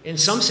 In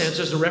some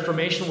senses, the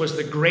Reformation was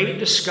the great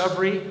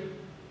discovery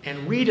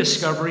and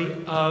rediscovery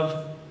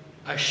of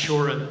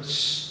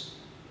assurance.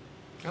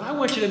 And I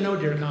want you to know,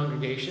 dear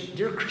congregation,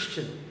 dear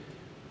Christian,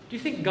 do you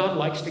think God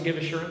likes to give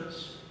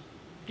assurance?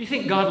 Do you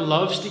think God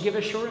loves to give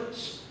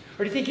assurance?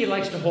 Or do you think he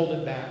likes to hold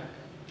it back?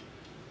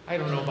 I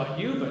don't know about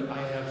you, but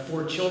I have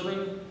 4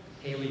 children.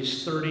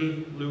 Haley's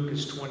 30, Luke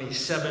is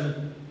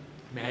 27,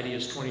 Maddie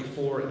is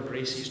 24, and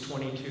Gracie's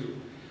 22.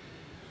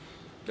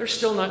 They're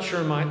still not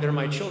sure they're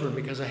my children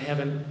because I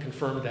haven't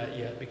confirmed that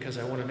yet, because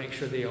I want to make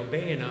sure they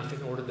obey enough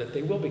in order that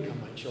they will become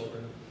my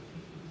children.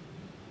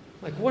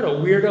 Like, what a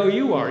weirdo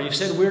you are. You've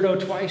said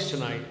weirdo twice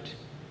tonight.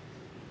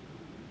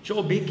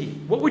 Joel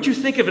Beakey, what would you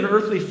think of an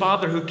earthly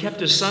father who kept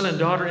his son and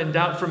daughter in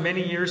doubt for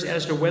many years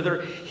as to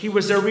whether he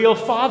was their real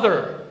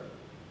father?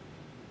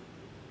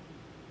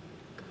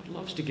 God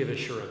loves to give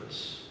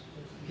assurance.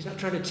 He's not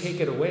trying to take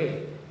it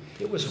away.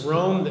 It was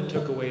Rome that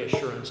took away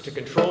assurance, to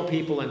control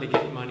people and to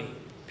get money.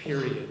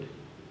 Period.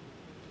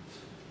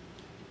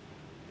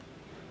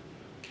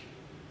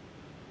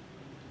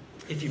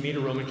 If you meet a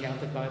Roman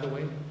Catholic, by the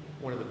way,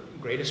 one of the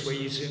greatest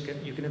ways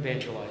you can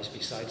evangelize,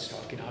 besides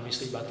talking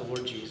obviously about the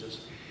Lord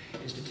Jesus,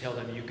 is to tell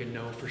them you can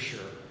know for sure.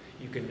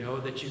 You can know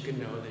that you can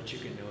know that you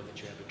can know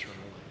that you have eternal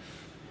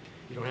life.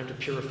 You don't have to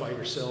purify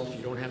yourself.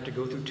 You don't have to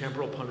go through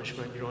temporal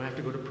punishment. You don't have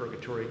to go to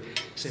purgatory.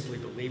 Simply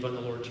believe on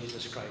the Lord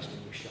Jesus Christ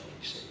and you shall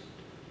be saved.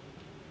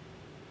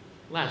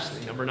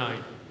 Lastly, number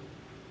 9.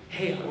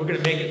 Hey, we're going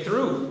to make it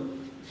through.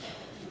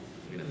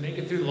 We're going to make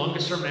it through. The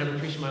longest sermon I ever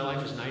preached in my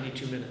life is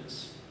 92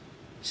 minutes.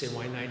 You say,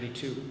 why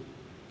 92?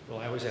 Well,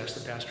 I always ask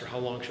the pastor, how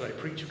long should I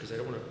preach? Because I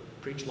don't want to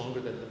preach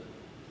longer than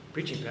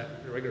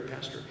the regular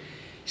pastor.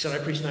 He said,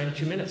 I preach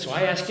 92 minutes. So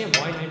I asked him,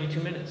 why 92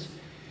 minutes?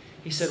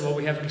 He said, well,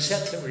 we have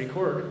cassettes that we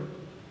record.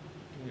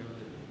 You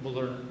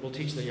know, we'll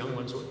teach the young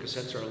ones what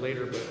cassettes are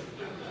later, but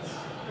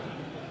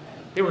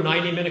they were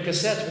 90-minute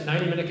cassettes, but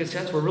 90-minute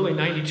cassettes were really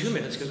 92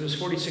 minutes because it was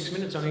 46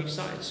 minutes on each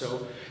side.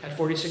 So at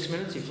 46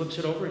 minutes, he flips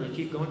it over and you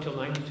keep going until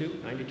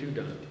 92. 92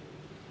 done.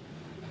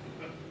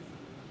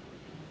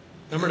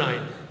 Number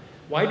 9,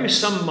 why do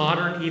some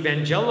modern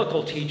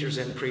evangelical teachers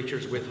and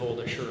preachers withhold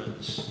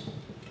assurance?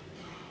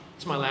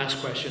 It's my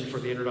last question for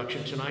the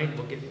introduction tonight.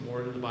 We'll get more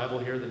into the Bible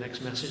here in the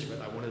next message,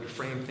 but I wanted to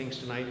frame things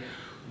tonight.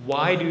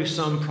 Why do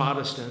some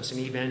Protestants and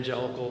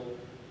evangelical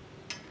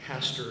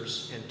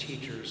pastors and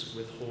teachers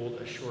withhold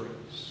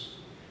assurance?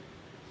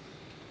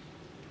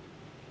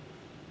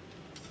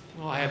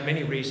 Well, I have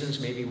many reasons.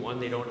 Maybe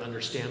one, they don't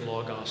understand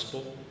law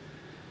gospel.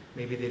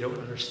 Maybe they don't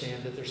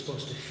understand that they're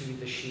supposed to feed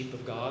the sheep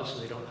of God, so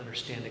they don't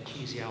understand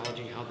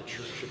ecclesiology, how the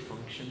church should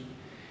function.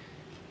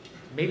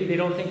 Maybe they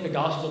don't think the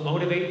gospel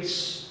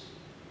motivates.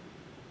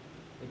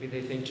 Maybe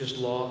they think just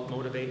law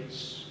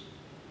motivates.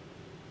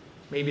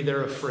 Maybe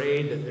they're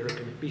afraid that there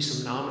can be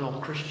some nominal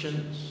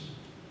Christians.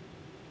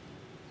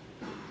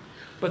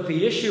 But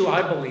the issue,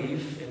 I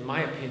believe, in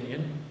my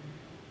opinion,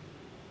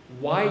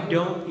 why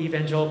don't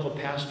evangelical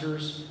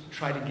pastors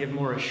try to give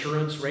more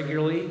assurance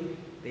regularly?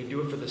 They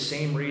do it for the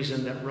same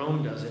reason that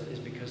Rome does it, is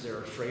because they're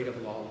afraid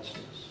of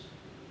lawlessness.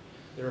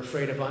 They're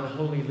afraid of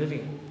unholy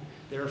living.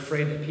 They're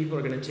afraid that people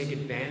are going to take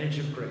advantage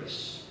of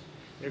grace.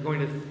 They're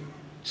going to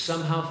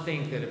somehow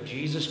think that if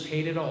Jesus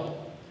paid it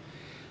all,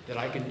 that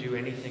I can do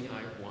anything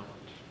I want.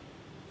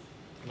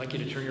 I'd like you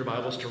to turn your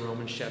Bibles to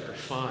Romans chapter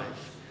 5.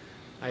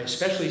 I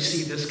especially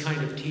see this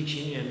kind of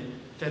teaching in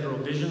Federal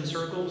Vision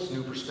circles,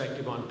 New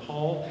Perspective on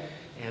Paul,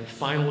 and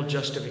Final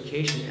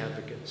Justification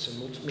advocates.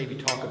 And we'll maybe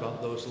talk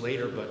about those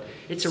later, but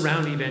it's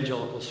around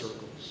evangelical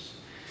circles.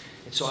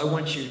 And so I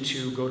want you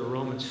to go to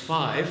Romans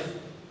 5,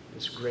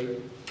 this great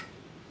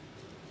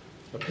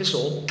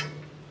epistle,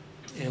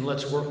 and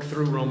let's work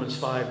through Romans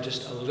 5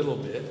 just a little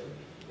bit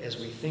as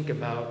we think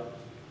about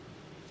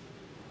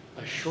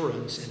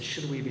assurance and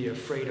should we be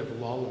afraid of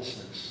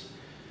lawlessness.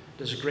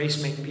 Does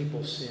grace make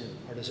people sin,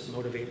 or does it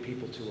motivate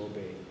people to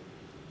obey?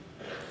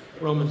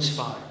 Romans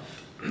 5.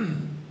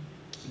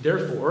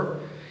 Therefore,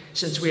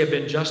 since we have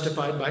been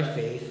justified by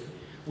faith,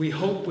 we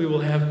hope we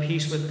will have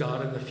peace with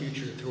God in the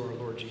future through our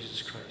Lord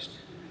Jesus Christ.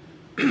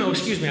 Oh,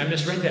 excuse me, I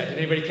misread that. Did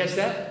anybody catch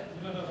that?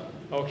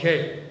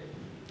 Okay,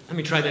 let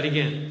me try that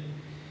again.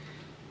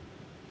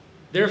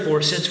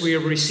 Therefore, since we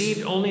have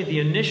received only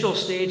the initial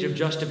stage of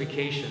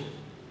justification.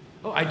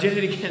 Oh, I did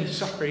it again,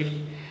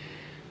 sorry.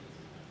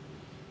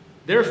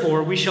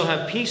 Therefore, we shall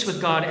have peace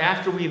with God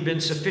after we have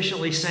been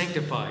sufficiently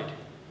sanctified.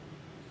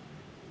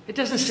 It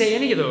doesn't say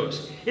any of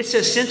those. It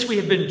says, since we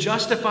have been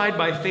justified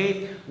by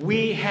faith,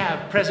 we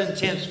have, present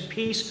tense,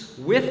 peace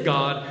with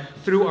God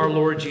through our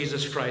Lord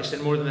Jesus Christ.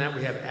 And more than that,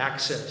 we have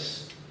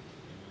access.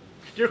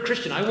 Dear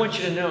Christian, I want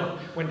you to know,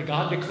 when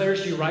God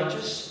declares you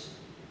righteous,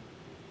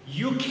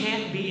 you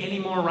can't be any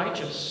more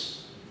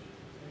righteous.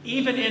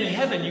 Even in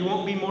heaven, you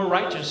won't be more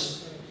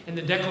righteous in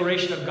the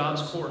declaration of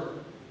God's court.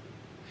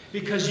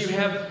 Because you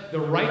have the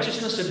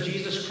righteousness of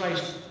Jesus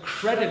Christ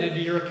credited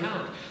to your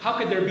account. How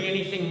could there be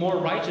anything more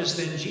righteous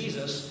than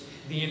Jesus,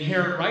 the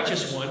inherent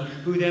righteous one,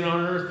 who then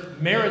on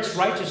earth merits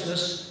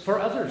righteousness for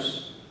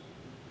others?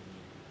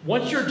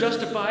 Once you're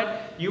justified,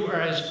 you are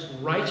as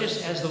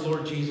righteous as the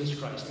Lord Jesus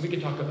Christ. And we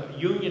can talk about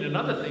union and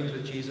other things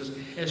with Jesus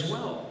as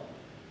well.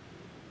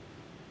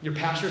 Your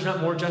pastor's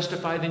not more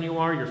justified than you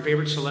are. Your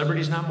favorite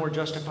celebrity's not more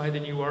justified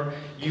than you are.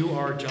 You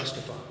are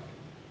justified.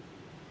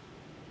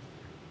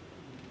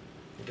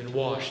 You've been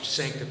washed,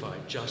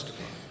 sanctified,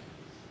 justified.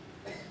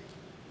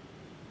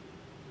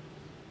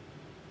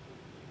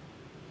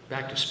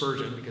 Back to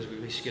Spurgeon, because we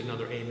at least get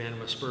another amen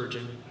with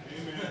Spurgeon.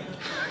 Amen.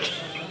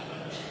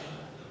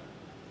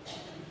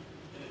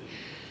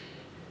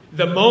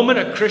 The moment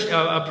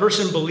a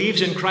person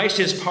believes in Christ,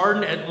 his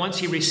pardon at once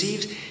he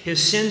receives, his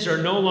sins are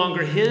no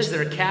longer his.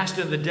 They're cast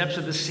into the depths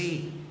of the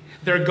sea.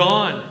 They're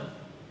gone.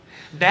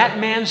 That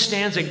man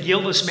stands a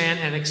guiltless man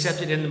and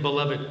accepted in the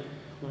beloved.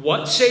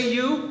 What say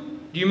you?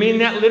 Do you mean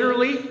that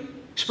literally?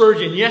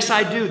 Spurgeon, yes,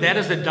 I do. That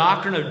is the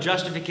doctrine of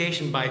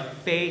justification by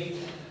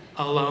faith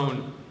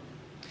alone.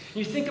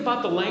 You think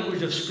about the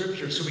language of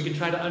Scripture so we can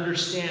try to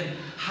understand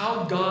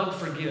how God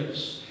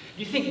forgives.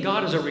 Do you think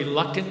God is a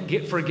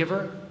reluctant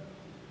forgiver?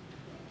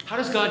 How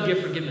does God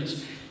give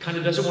forgiveness? Kind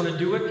of doesn't want to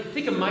do it?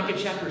 Think of Micah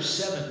chapter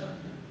 7.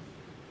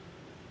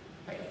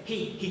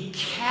 He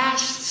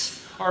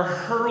casts or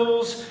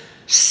hurls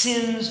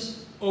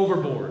sins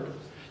overboard.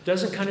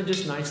 Doesn't kind of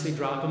just nicely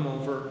drop them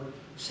over,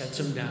 sets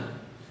them down.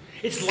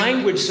 It's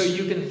language so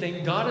you can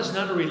think God is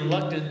not a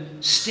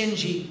reluctant,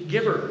 stingy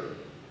giver,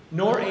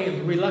 nor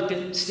a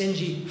reluctant,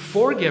 stingy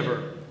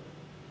forgiver.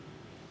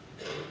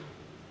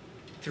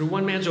 Through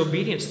one man's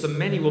obedience, the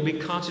many will be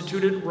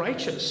constituted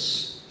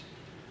righteous.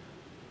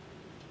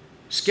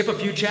 Skip a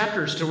few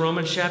chapters to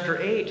Romans chapter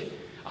 8.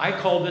 I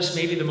call this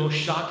maybe the most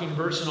shocking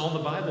verse in all the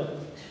Bible.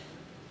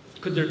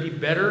 Could there be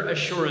better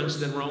assurance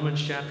than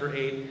Romans chapter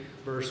 8,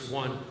 verse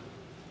 1?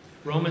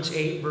 Romans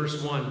 8,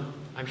 verse 1.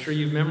 I'm sure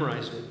you've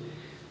memorized it.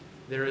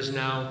 There is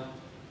now,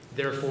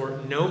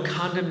 therefore, no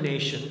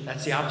condemnation.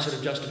 That's the opposite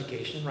of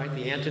justification, right?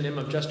 The antonym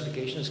of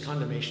justification is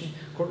condemnation,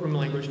 courtroom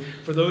language,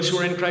 for those who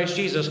are in Christ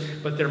Jesus.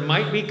 But there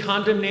might be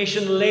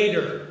condemnation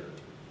later.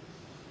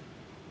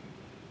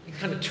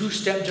 Kind of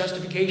two-step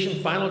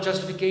justification, final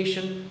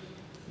justification.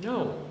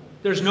 No.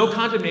 There's no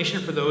condemnation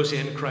for those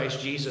in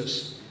Christ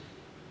Jesus.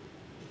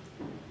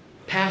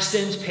 Past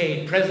sins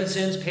paid, present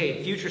sins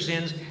paid, future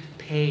sins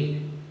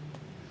paid.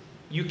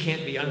 You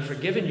can't be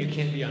unforgiven, you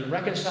can't be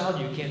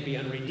unreconciled, you can't be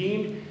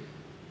unredeemed.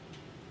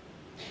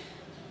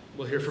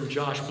 We'll hear from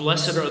Josh.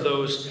 Blessed are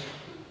those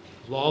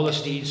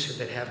lawless deeds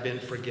that have been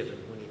forgiven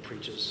when he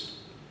preaches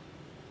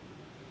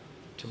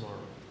tomorrow.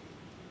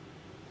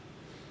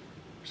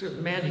 So,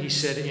 man, he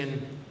said,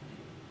 in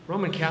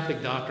Roman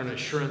Catholic doctrine,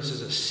 assurance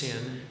is a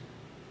sin.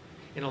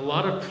 In a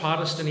lot of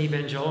Protestant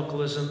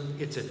evangelicalism,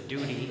 it's a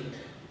duty.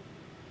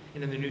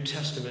 And in the New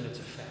Testament, it's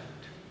a fact.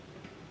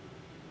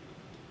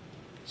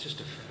 It's just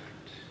a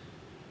fact.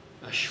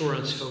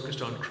 Assurance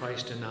focused on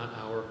Christ and not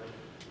our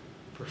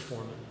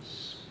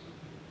performance.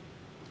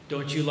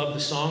 Don't you love the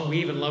song? We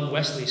even love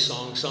Wesley's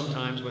songs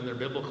sometimes when they're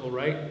biblical,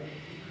 right?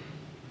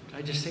 Did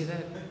I just say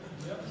that?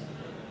 Yep.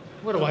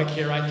 What do I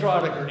care? I throw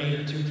out a grenade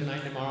or two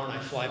tonight and tomorrow and I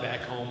fly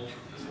back home.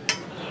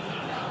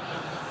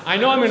 I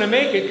know I'm going to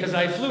make it because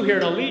I flew here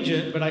at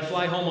Allegiant, but I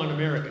fly home on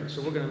American, so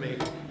we're going to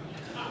make it.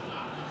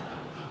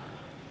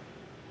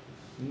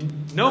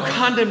 No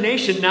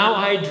condemnation now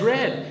I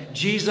dread.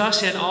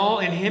 Jesus and all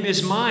in him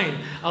is mine.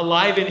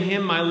 Alive in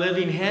him my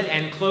living head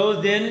and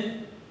clothed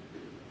in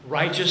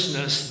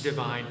righteousness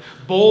divine.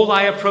 Bold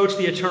I approach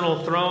the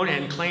eternal throne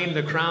and claim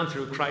the crown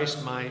through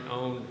Christ my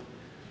own.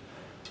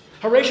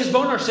 Horatius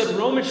Bonar said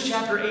Romans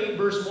chapter 8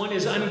 verse 1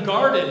 is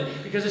unguarded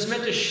because it's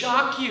meant to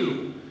shock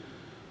you.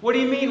 What do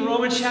you mean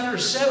Romans chapter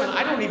 7?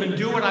 I don't even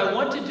do what I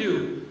want to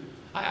do.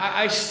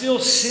 I still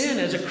sin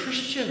as a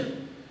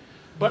Christian.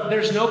 But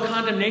there's no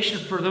condemnation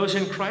for those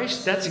in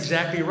Christ. That's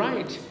exactly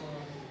right.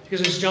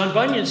 Because as John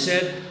Bunyan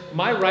said,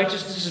 my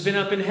righteousness has been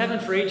up in heaven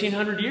for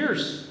 1,800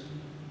 years.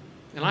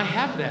 And I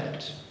have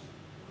that.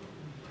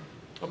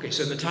 Okay,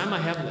 so in the time I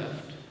have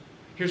left,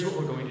 here's what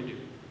we're going to do.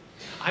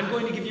 I'm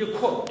going to give you a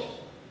quote.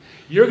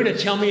 You're going to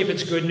tell me if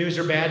it's good news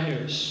or bad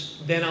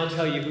news. Then I'll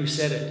tell you who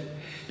said it.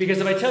 Because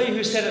if I tell you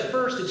who said it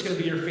first, it's going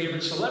to be your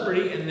favorite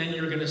celebrity, and then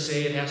you're going to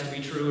say it has to be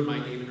true, and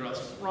Mike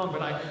Abendroth's wrong.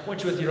 But I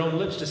want you with your own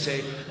lips to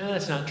say,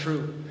 that's not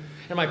true.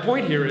 And my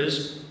point here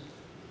is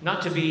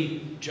not to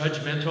be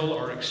judgmental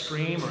or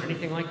extreme or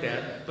anything like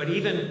that, but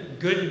even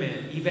good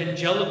men,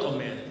 evangelical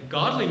men,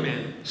 godly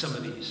men, some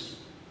of these,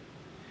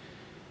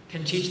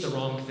 can teach the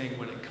wrong thing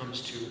when it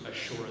comes to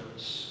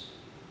assurance.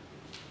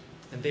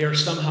 And they are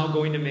somehow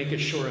going to make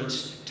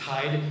assurance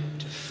tied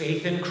to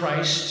faith in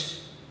Christ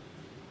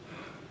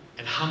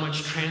and how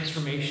much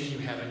transformation you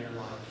have in your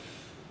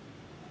life.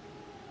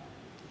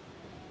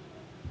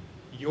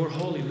 Your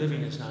holy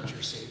living is not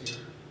your Savior.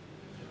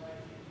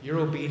 Your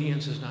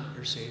obedience is not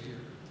your Savior.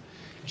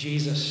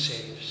 Jesus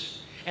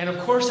saves. And of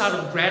course, out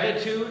of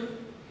gratitude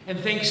and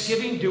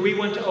thanksgiving, do we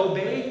want to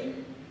obey?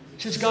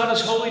 Since God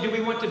is holy, do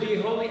we want to be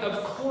holy?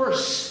 Of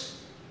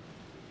course.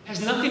 It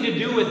has nothing to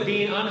do with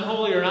being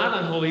unholy or not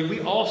unholy.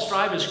 We all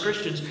strive as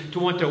Christians to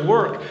want to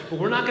work, but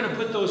we're not going to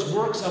put those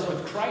works up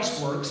with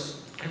Christ's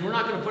works, and we're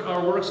not going to put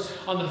our works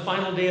on the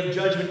final day of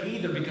judgment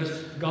either, because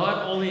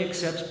God only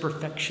accepts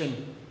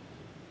perfection.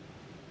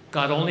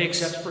 God only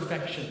accepts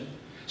perfection.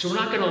 So we're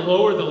not going to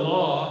lower the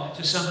law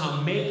to somehow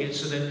make it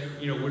so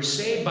that, we're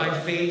saved by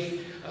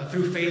faith,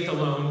 through faith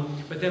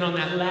alone. But then on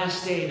that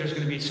last day, there's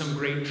going to be some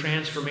great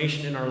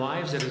transformation in our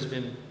lives that has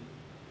been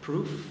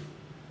proof.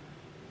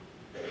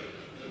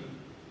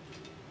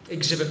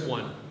 Exhibit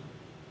 1. Is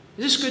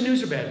this good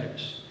news or bad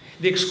news?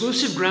 The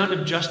exclusive ground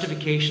of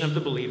justification of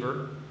the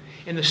believer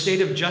in the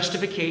state of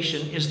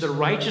justification is the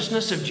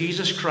righteousness of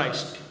Jesus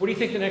Christ. What do you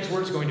think the next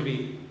word is going to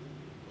be?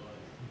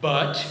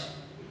 But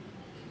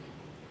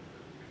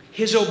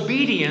his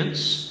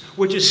obedience,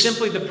 which is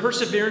simply the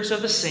perseverance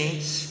of the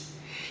saints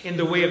in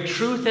the way of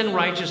truth and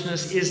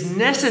righteousness, is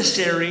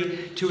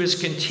necessary to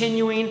his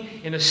continuing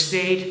in a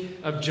state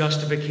of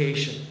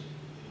justification.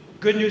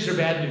 Good news or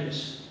bad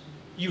news?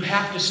 You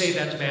have to say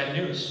that's bad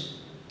news.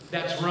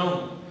 That's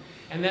Rome.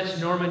 And that's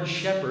Norman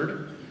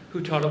Shepherd,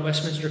 who taught at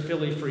Westminster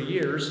Philly for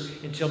years,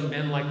 until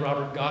men like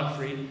Robert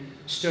Gottfried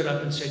stood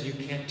up and said, you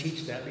can't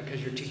teach that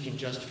because you're teaching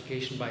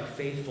justification by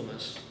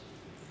faithfulness.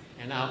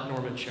 And out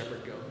Norman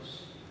Shepherd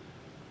goes.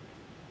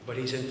 But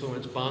he's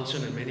influenced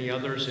Bonson and many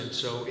others, and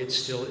so it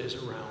still is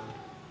around.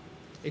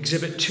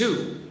 Exhibit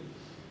 2.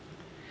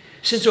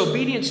 Since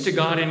obedience to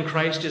God in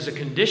Christ is a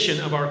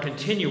condition of our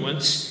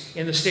continuance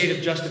in the state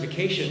of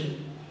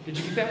justification, did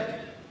you get that?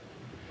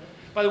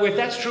 By the way, if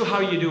that's true, how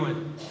are you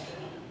doing?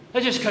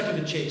 Let's just cut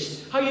to the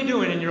chase. How are you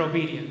doing in your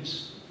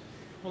obedience?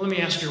 Well, let me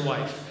ask your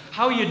wife.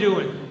 How are you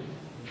doing?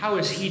 How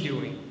is he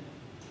doing?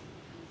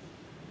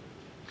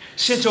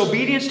 Since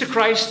obedience to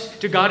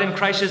Christ, to God in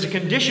Christ, is a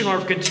condition or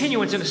of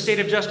continuance in a state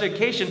of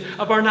justification,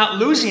 of our not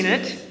losing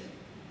it,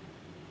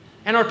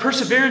 and our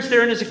perseverance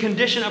therein is a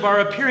condition of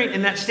our appearing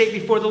in that state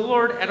before the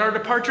Lord at our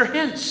departure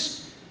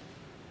hence.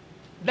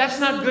 That's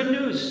not good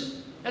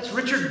news. That's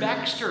Richard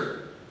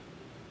Baxter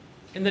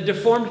in the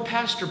Reformed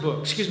Pastor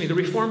book. The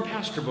Reformed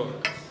Pastor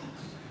book.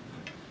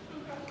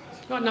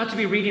 You ought not to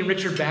be reading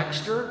Richard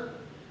Baxter.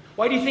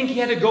 Why do you think he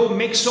had to go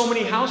make so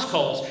many house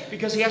calls?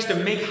 Because he has to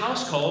make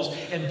house calls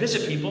and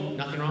visit people.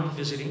 Nothing wrong with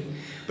visiting.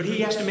 But he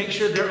has to make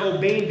sure they're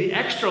obeying the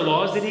extra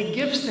laws that he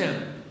gives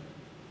them.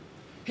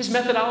 His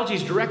methodology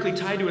is directly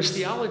tied to his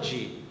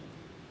theology.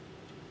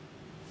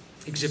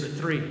 Exhibit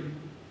 3.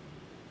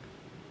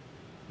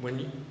 When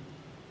you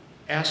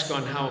ask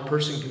on how a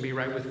person can be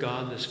right with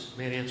God, this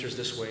man answers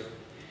this way.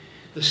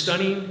 The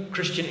stunning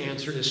Christian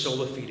answer is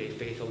sola fide,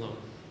 faith alone.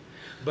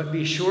 But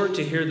be sure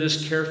to hear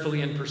this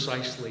carefully and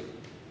precisely.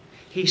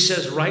 He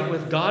says right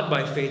with God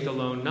by faith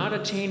alone, not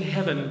attain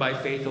heaven by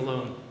faith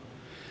alone.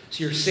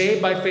 So you're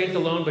saved by faith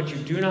alone, but you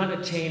do not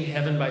attain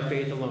heaven by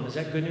faith alone. Is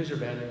that good news or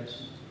bad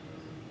news?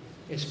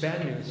 It's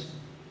bad news.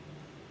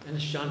 And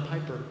it's John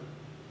Piper.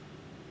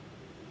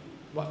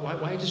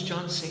 Why does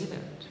John say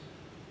that?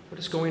 What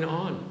is going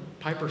on?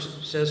 Piper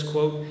says,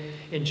 quote,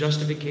 in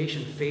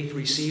justification, faith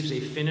receives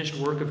a finished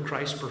work of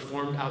Christ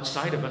performed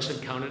outside of us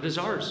and counted as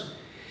ours.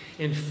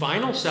 In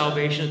final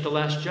salvation at the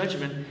last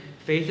judgment,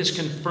 faith is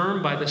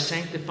confirmed by the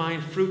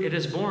sanctifying fruit it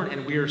has borne,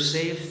 and we are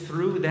saved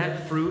through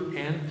that fruit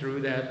and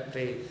through that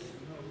faith.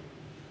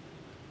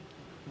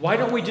 Why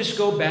don't we just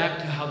go back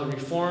to how the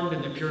Reformed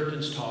and the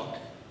Puritans talked?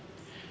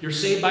 You're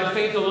saved by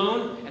faith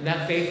alone, and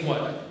that faith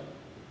what?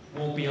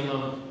 Won't be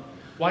alone.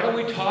 Why don't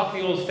we talk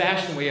the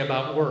old-fashioned way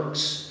about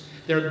works?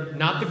 They're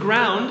not the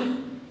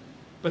ground,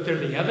 but they're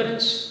the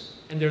evidence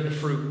and they're the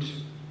fruit.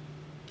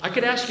 I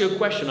could ask you a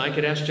question. I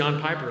could ask John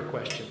Piper a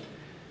question.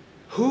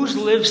 Who's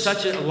lived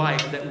such a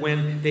life that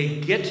when they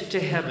get to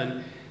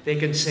heaven, they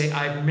can say,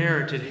 I've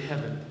merited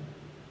heaven?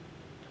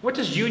 What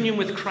does union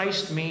with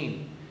Christ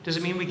mean? Does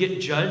it mean we get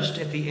judged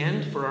at the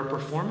end for our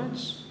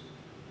performance?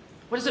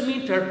 What does it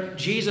mean for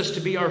Jesus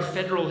to be our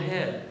federal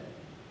head?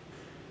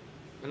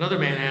 Another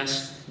man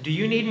asks, do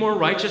you need more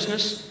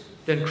righteousness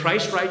than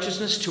Christ's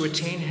righteousness to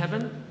attain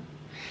heaven?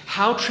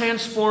 How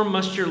transformed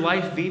must your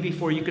life be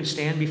before you can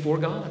stand before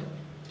God?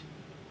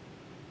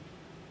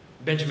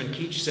 Benjamin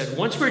Keach said,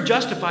 once we're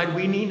justified,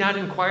 we need not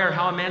inquire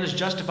how a man is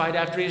justified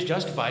after he is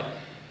justified.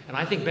 And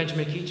I think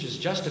Benjamin Keach is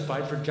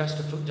justified for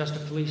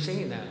justifully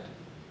saying that.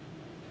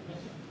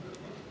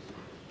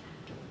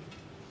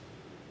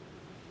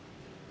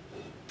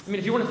 I mean,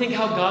 if you want to think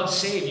how God's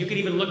saved, you can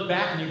even look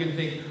back and you can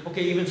think,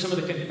 okay, even some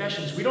of the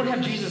confessions. We don't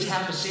have Jesus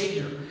half a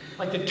Savior,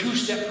 like the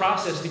two-step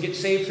process to get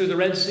saved through the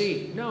Red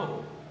Sea.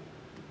 No.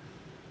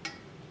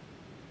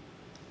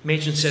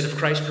 Machen said, if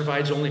Christ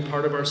provides only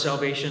part of our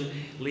salvation,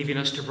 leaving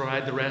us to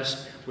provide the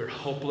rest, we're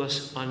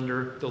hopeless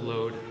under the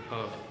load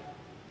of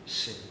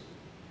sin.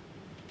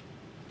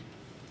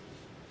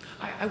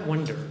 I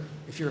wonder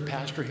if you're a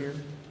pastor here,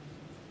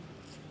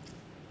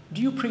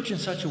 Do you preach in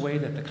such a way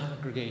that the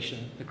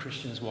congregation, the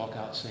Christians, walk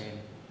out saying,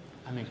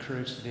 I'm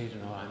encouraged today to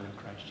know I'm in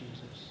Christ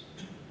Jesus?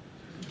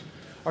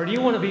 Or do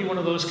you want to be one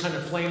of those kind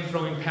of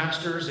flame-throwing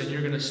pastors and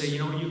you're going to say, you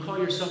know, you call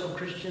yourself a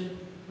Christian?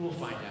 We'll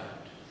find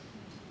out.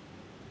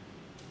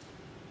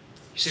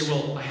 You say,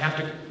 well, I have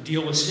to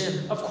deal with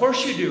sin. Of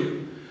course you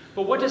do.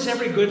 But what does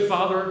every good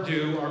father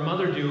do or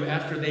mother do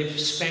after they've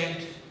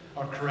spanked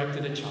or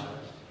corrected a child?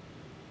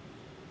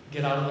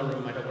 Get out of the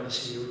room. I don't want to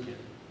see you again.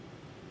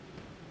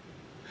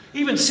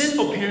 Even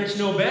sinful parents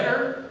know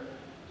better.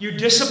 You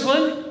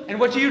discipline, and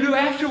what do you do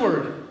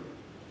afterward?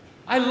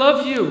 I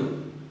love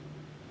you.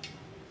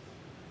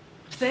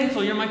 I'm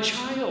thankful you're my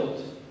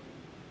child.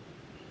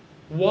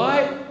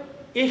 Why,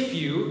 if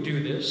you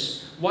do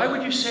this, why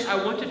would you say,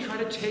 I want to try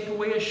to take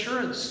away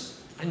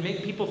assurance and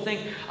make people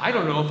think, I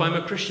don't know if I'm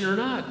a Christian or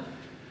not?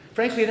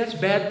 Frankly, that's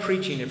bad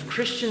preaching. If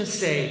Christians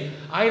say,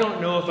 I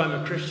don't know if I'm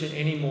a Christian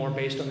anymore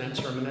based on that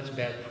sermon, that's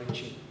bad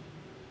preaching.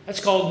 That's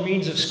called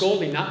means of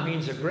scolding, not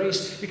means of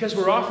grace, because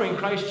we're offering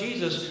Christ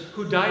Jesus,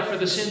 who died for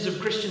the sins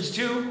of Christians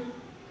too.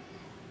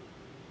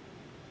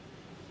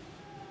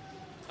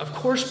 Of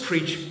course,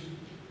 preach,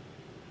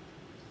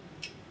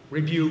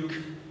 rebuke,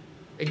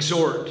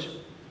 exhort.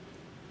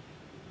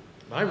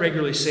 I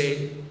regularly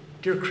say,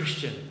 dear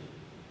Christian,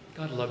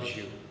 God loves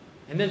you.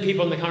 And then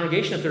people in the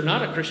congregation, if they're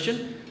not a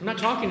Christian, I'm not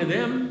talking to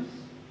them.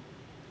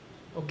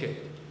 Okay,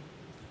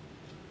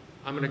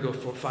 I'm going to go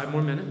for 5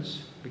 more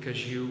minutes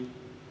because you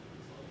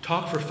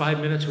talked for 5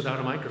 minutes without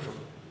a microphone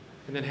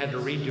and then had to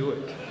redo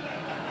it.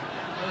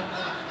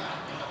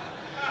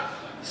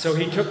 So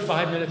he took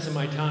 5 minutes of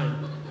my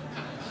time.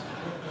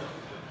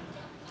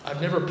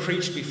 I've never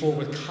preached before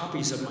with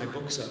copies of my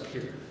books up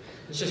here.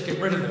 Let's just get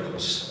rid of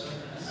those.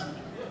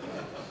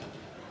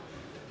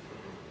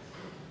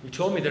 You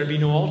told me there'd be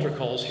no altar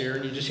calls here,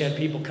 and you just had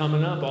people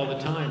coming up all the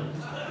time.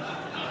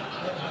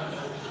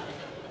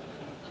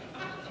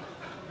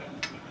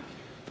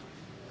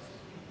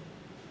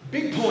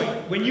 Big point.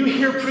 When you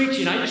hear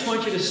preaching, I just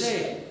want you to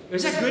say,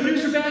 is that good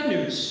news or bad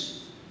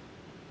news?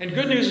 And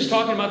good news is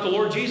talking about the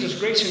Lord Jesus,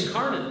 grace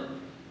incarnate,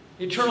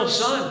 the eternal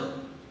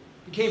Son,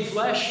 became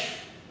flesh.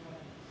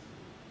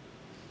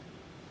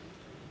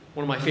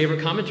 One of my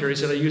favorite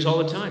commentaries that I use all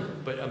the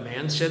time. But a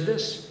man said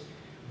this.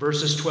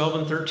 Verses 12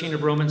 and 13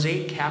 of Romans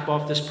 8 cap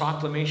off this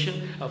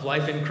proclamation of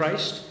life in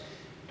Christ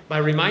by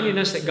reminding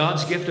us that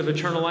God's gift of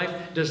eternal life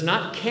does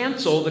not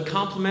cancel the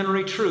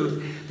complementary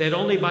truth that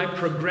only by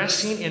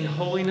progressing in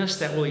holiness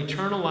that will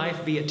eternal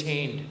life be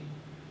attained.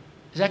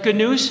 Is that good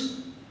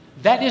news?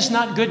 That is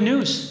not good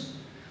news.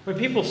 When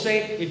people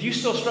say, if you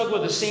still struggle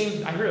with the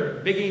same, I heard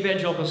a big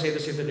evangelical say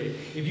this the other day,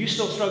 if you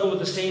still struggle with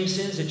the same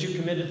sins that you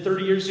committed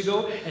 30 years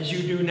ago as you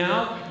do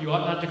now, you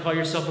ought not to call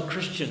yourself a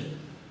Christian.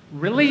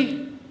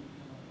 Really?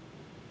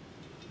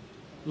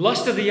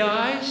 Lust of the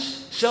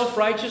eyes,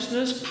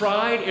 self-righteousness,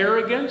 pride,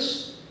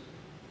 arrogance.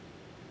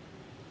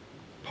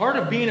 Part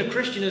of being a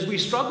Christian is we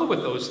struggle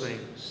with those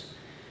things.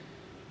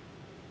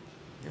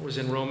 It was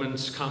in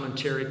Romans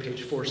commentary,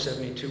 page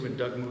 472 in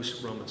Doug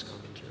Moose Romans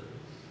commentary.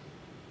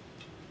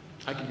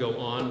 I could go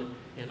on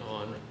and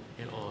on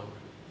and on.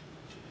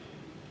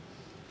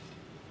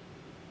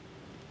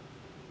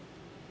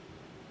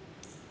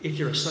 If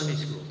you're a Sunday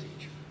school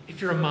teacher, if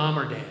you're a mom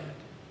or dad,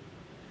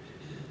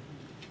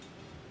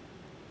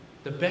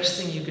 the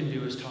best thing you can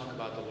do is talk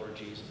about the Lord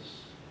Jesus.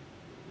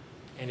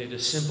 And it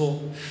is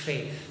simple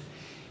faith.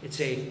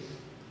 It's a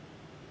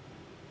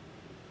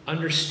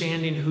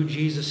understanding who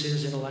Jesus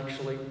is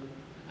intellectually,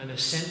 an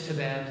assent to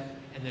that,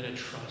 and then a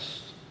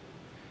trust.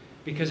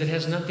 Because it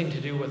has nothing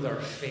to do with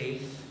our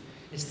faith.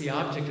 It's the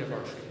object of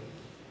our faith.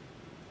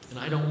 And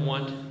I don't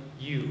want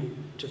you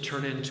to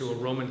turn into a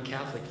Roman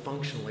Catholic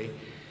functionally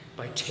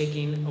by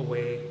taking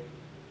away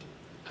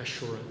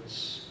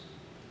assurance.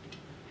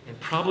 And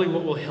probably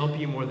what will help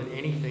you more than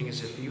anything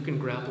is if you can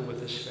grapple with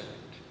this fact.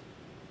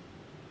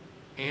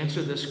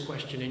 Answer this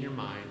question in your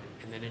mind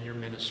and then in your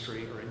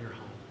ministry or in your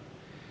home.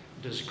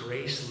 Does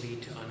grace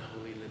lead to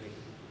unholy living?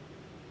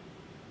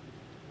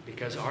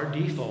 Because our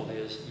default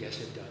is,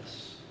 yes, it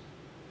does.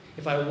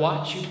 If I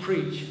watch you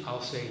preach,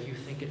 I'll say, you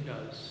think it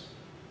does.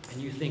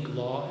 And you think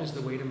law is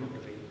the way to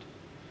motivate.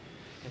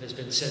 And it's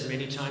been said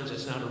many times,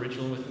 it's not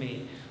original with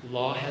me.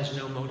 Law has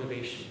no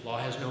motivation. Law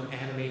has no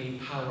animating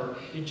power.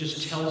 It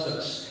just tells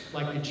us,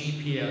 like the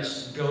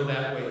GPS, go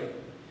that way.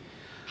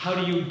 How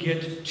do you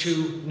get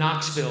to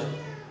Knoxville?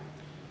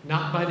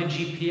 Not by the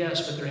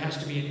GPS, but there has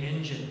to be an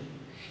engine.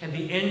 And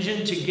the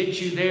engine to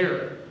get you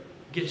there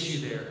gets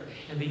you there.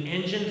 And the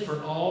engine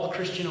for all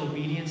Christian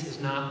obedience is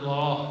not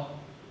law.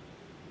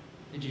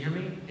 Did you hear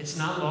me? It's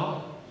not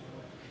law.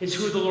 It's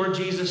who the Lord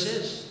Jesus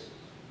is.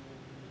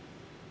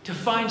 To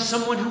find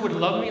someone who would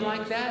love me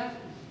like that?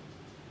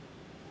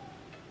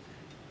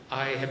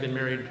 I have been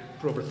married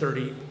for over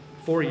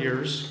 34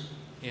 years,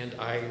 and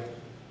I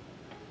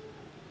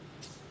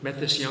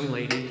met this young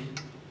lady,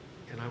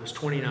 and I was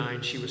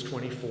 29, she was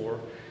 24.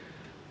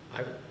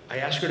 I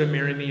asked her to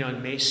marry me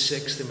on May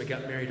 6th, and we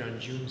got married on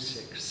June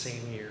 6th,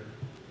 same year,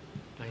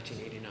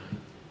 1989. You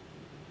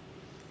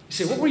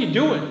say, what were you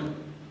doing?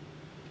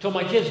 Told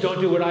my kids,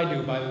 don't do what I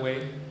do, by the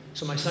way.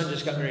 So my son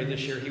just got married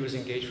this year. He was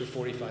engaged for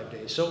 45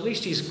 days. So at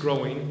least he's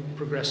growing,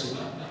 progressing,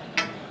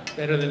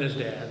 better than his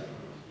dad.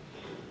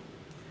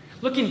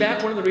 Looking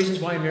back, one of the reasons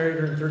why I married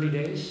her in 30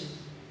 days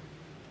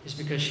is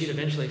because she'd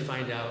eventually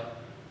find out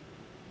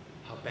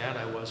how bad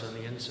I was on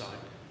the inside.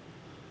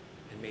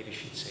 And maybe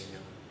she'd say no,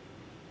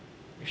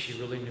 if she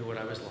really knew what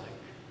I was like.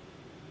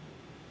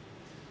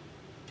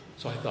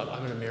 So I thought, I'm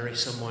going to marry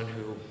someone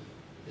who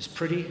is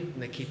pretty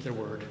and they keep their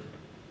word.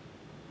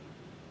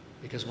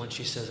 Because once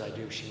she says I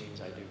do, she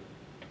means I do.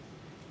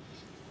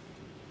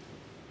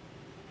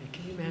 And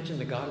can you imagine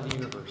the God of the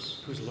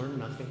universe, who's learned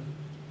nothing,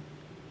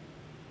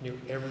 knew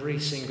every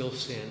single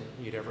sin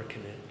you'd ever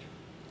commit?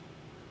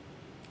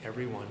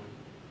 Every one.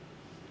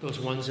 Those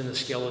ones in the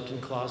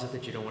skeleton closet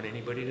that you don't want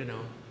anybody to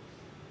know.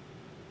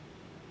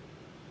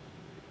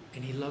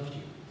 And he loved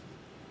you.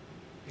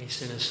 And he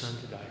sent his son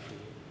to die for you.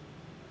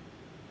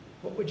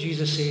 What would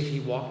Jesus say if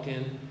he walked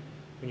in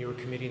when you were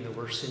committing the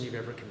worst sin you've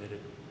ever committed?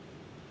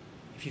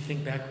 If you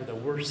think back with the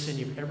worst sin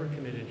you've ever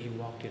committed and he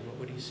walked in, what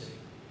would he say?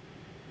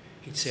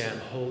 He'd say, I'm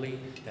holy,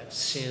 that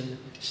sin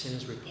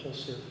is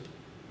repulsive,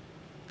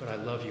 but I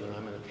love you and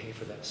I'm going to pay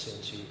for that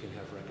sin so you can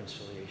have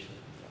reconciliation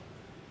with the Father.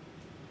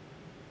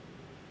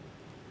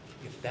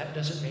 If that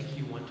doesn't make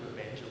you want to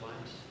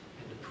evangelize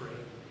and to pray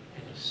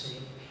and to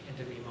sing and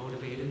to be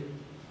motivated,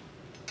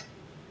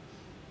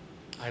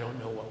 I don't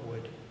know what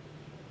would.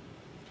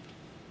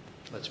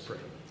 Let's pray.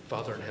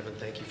 Father in heaven,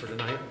 thank you for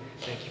tonight.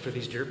 Thank you for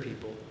these dear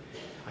people.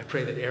 I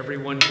pray that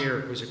everyone here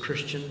who's a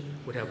Christian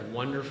would have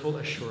wonderful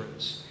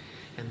assurance.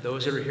 And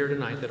those that are here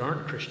tonight that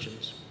aren't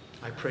Christians,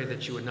 I pray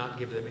that you would not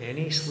give them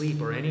any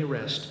sleep or any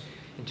rest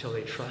until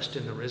they trust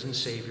in the risen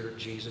Savior,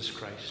 Jesus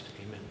Christ.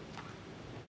 Amen.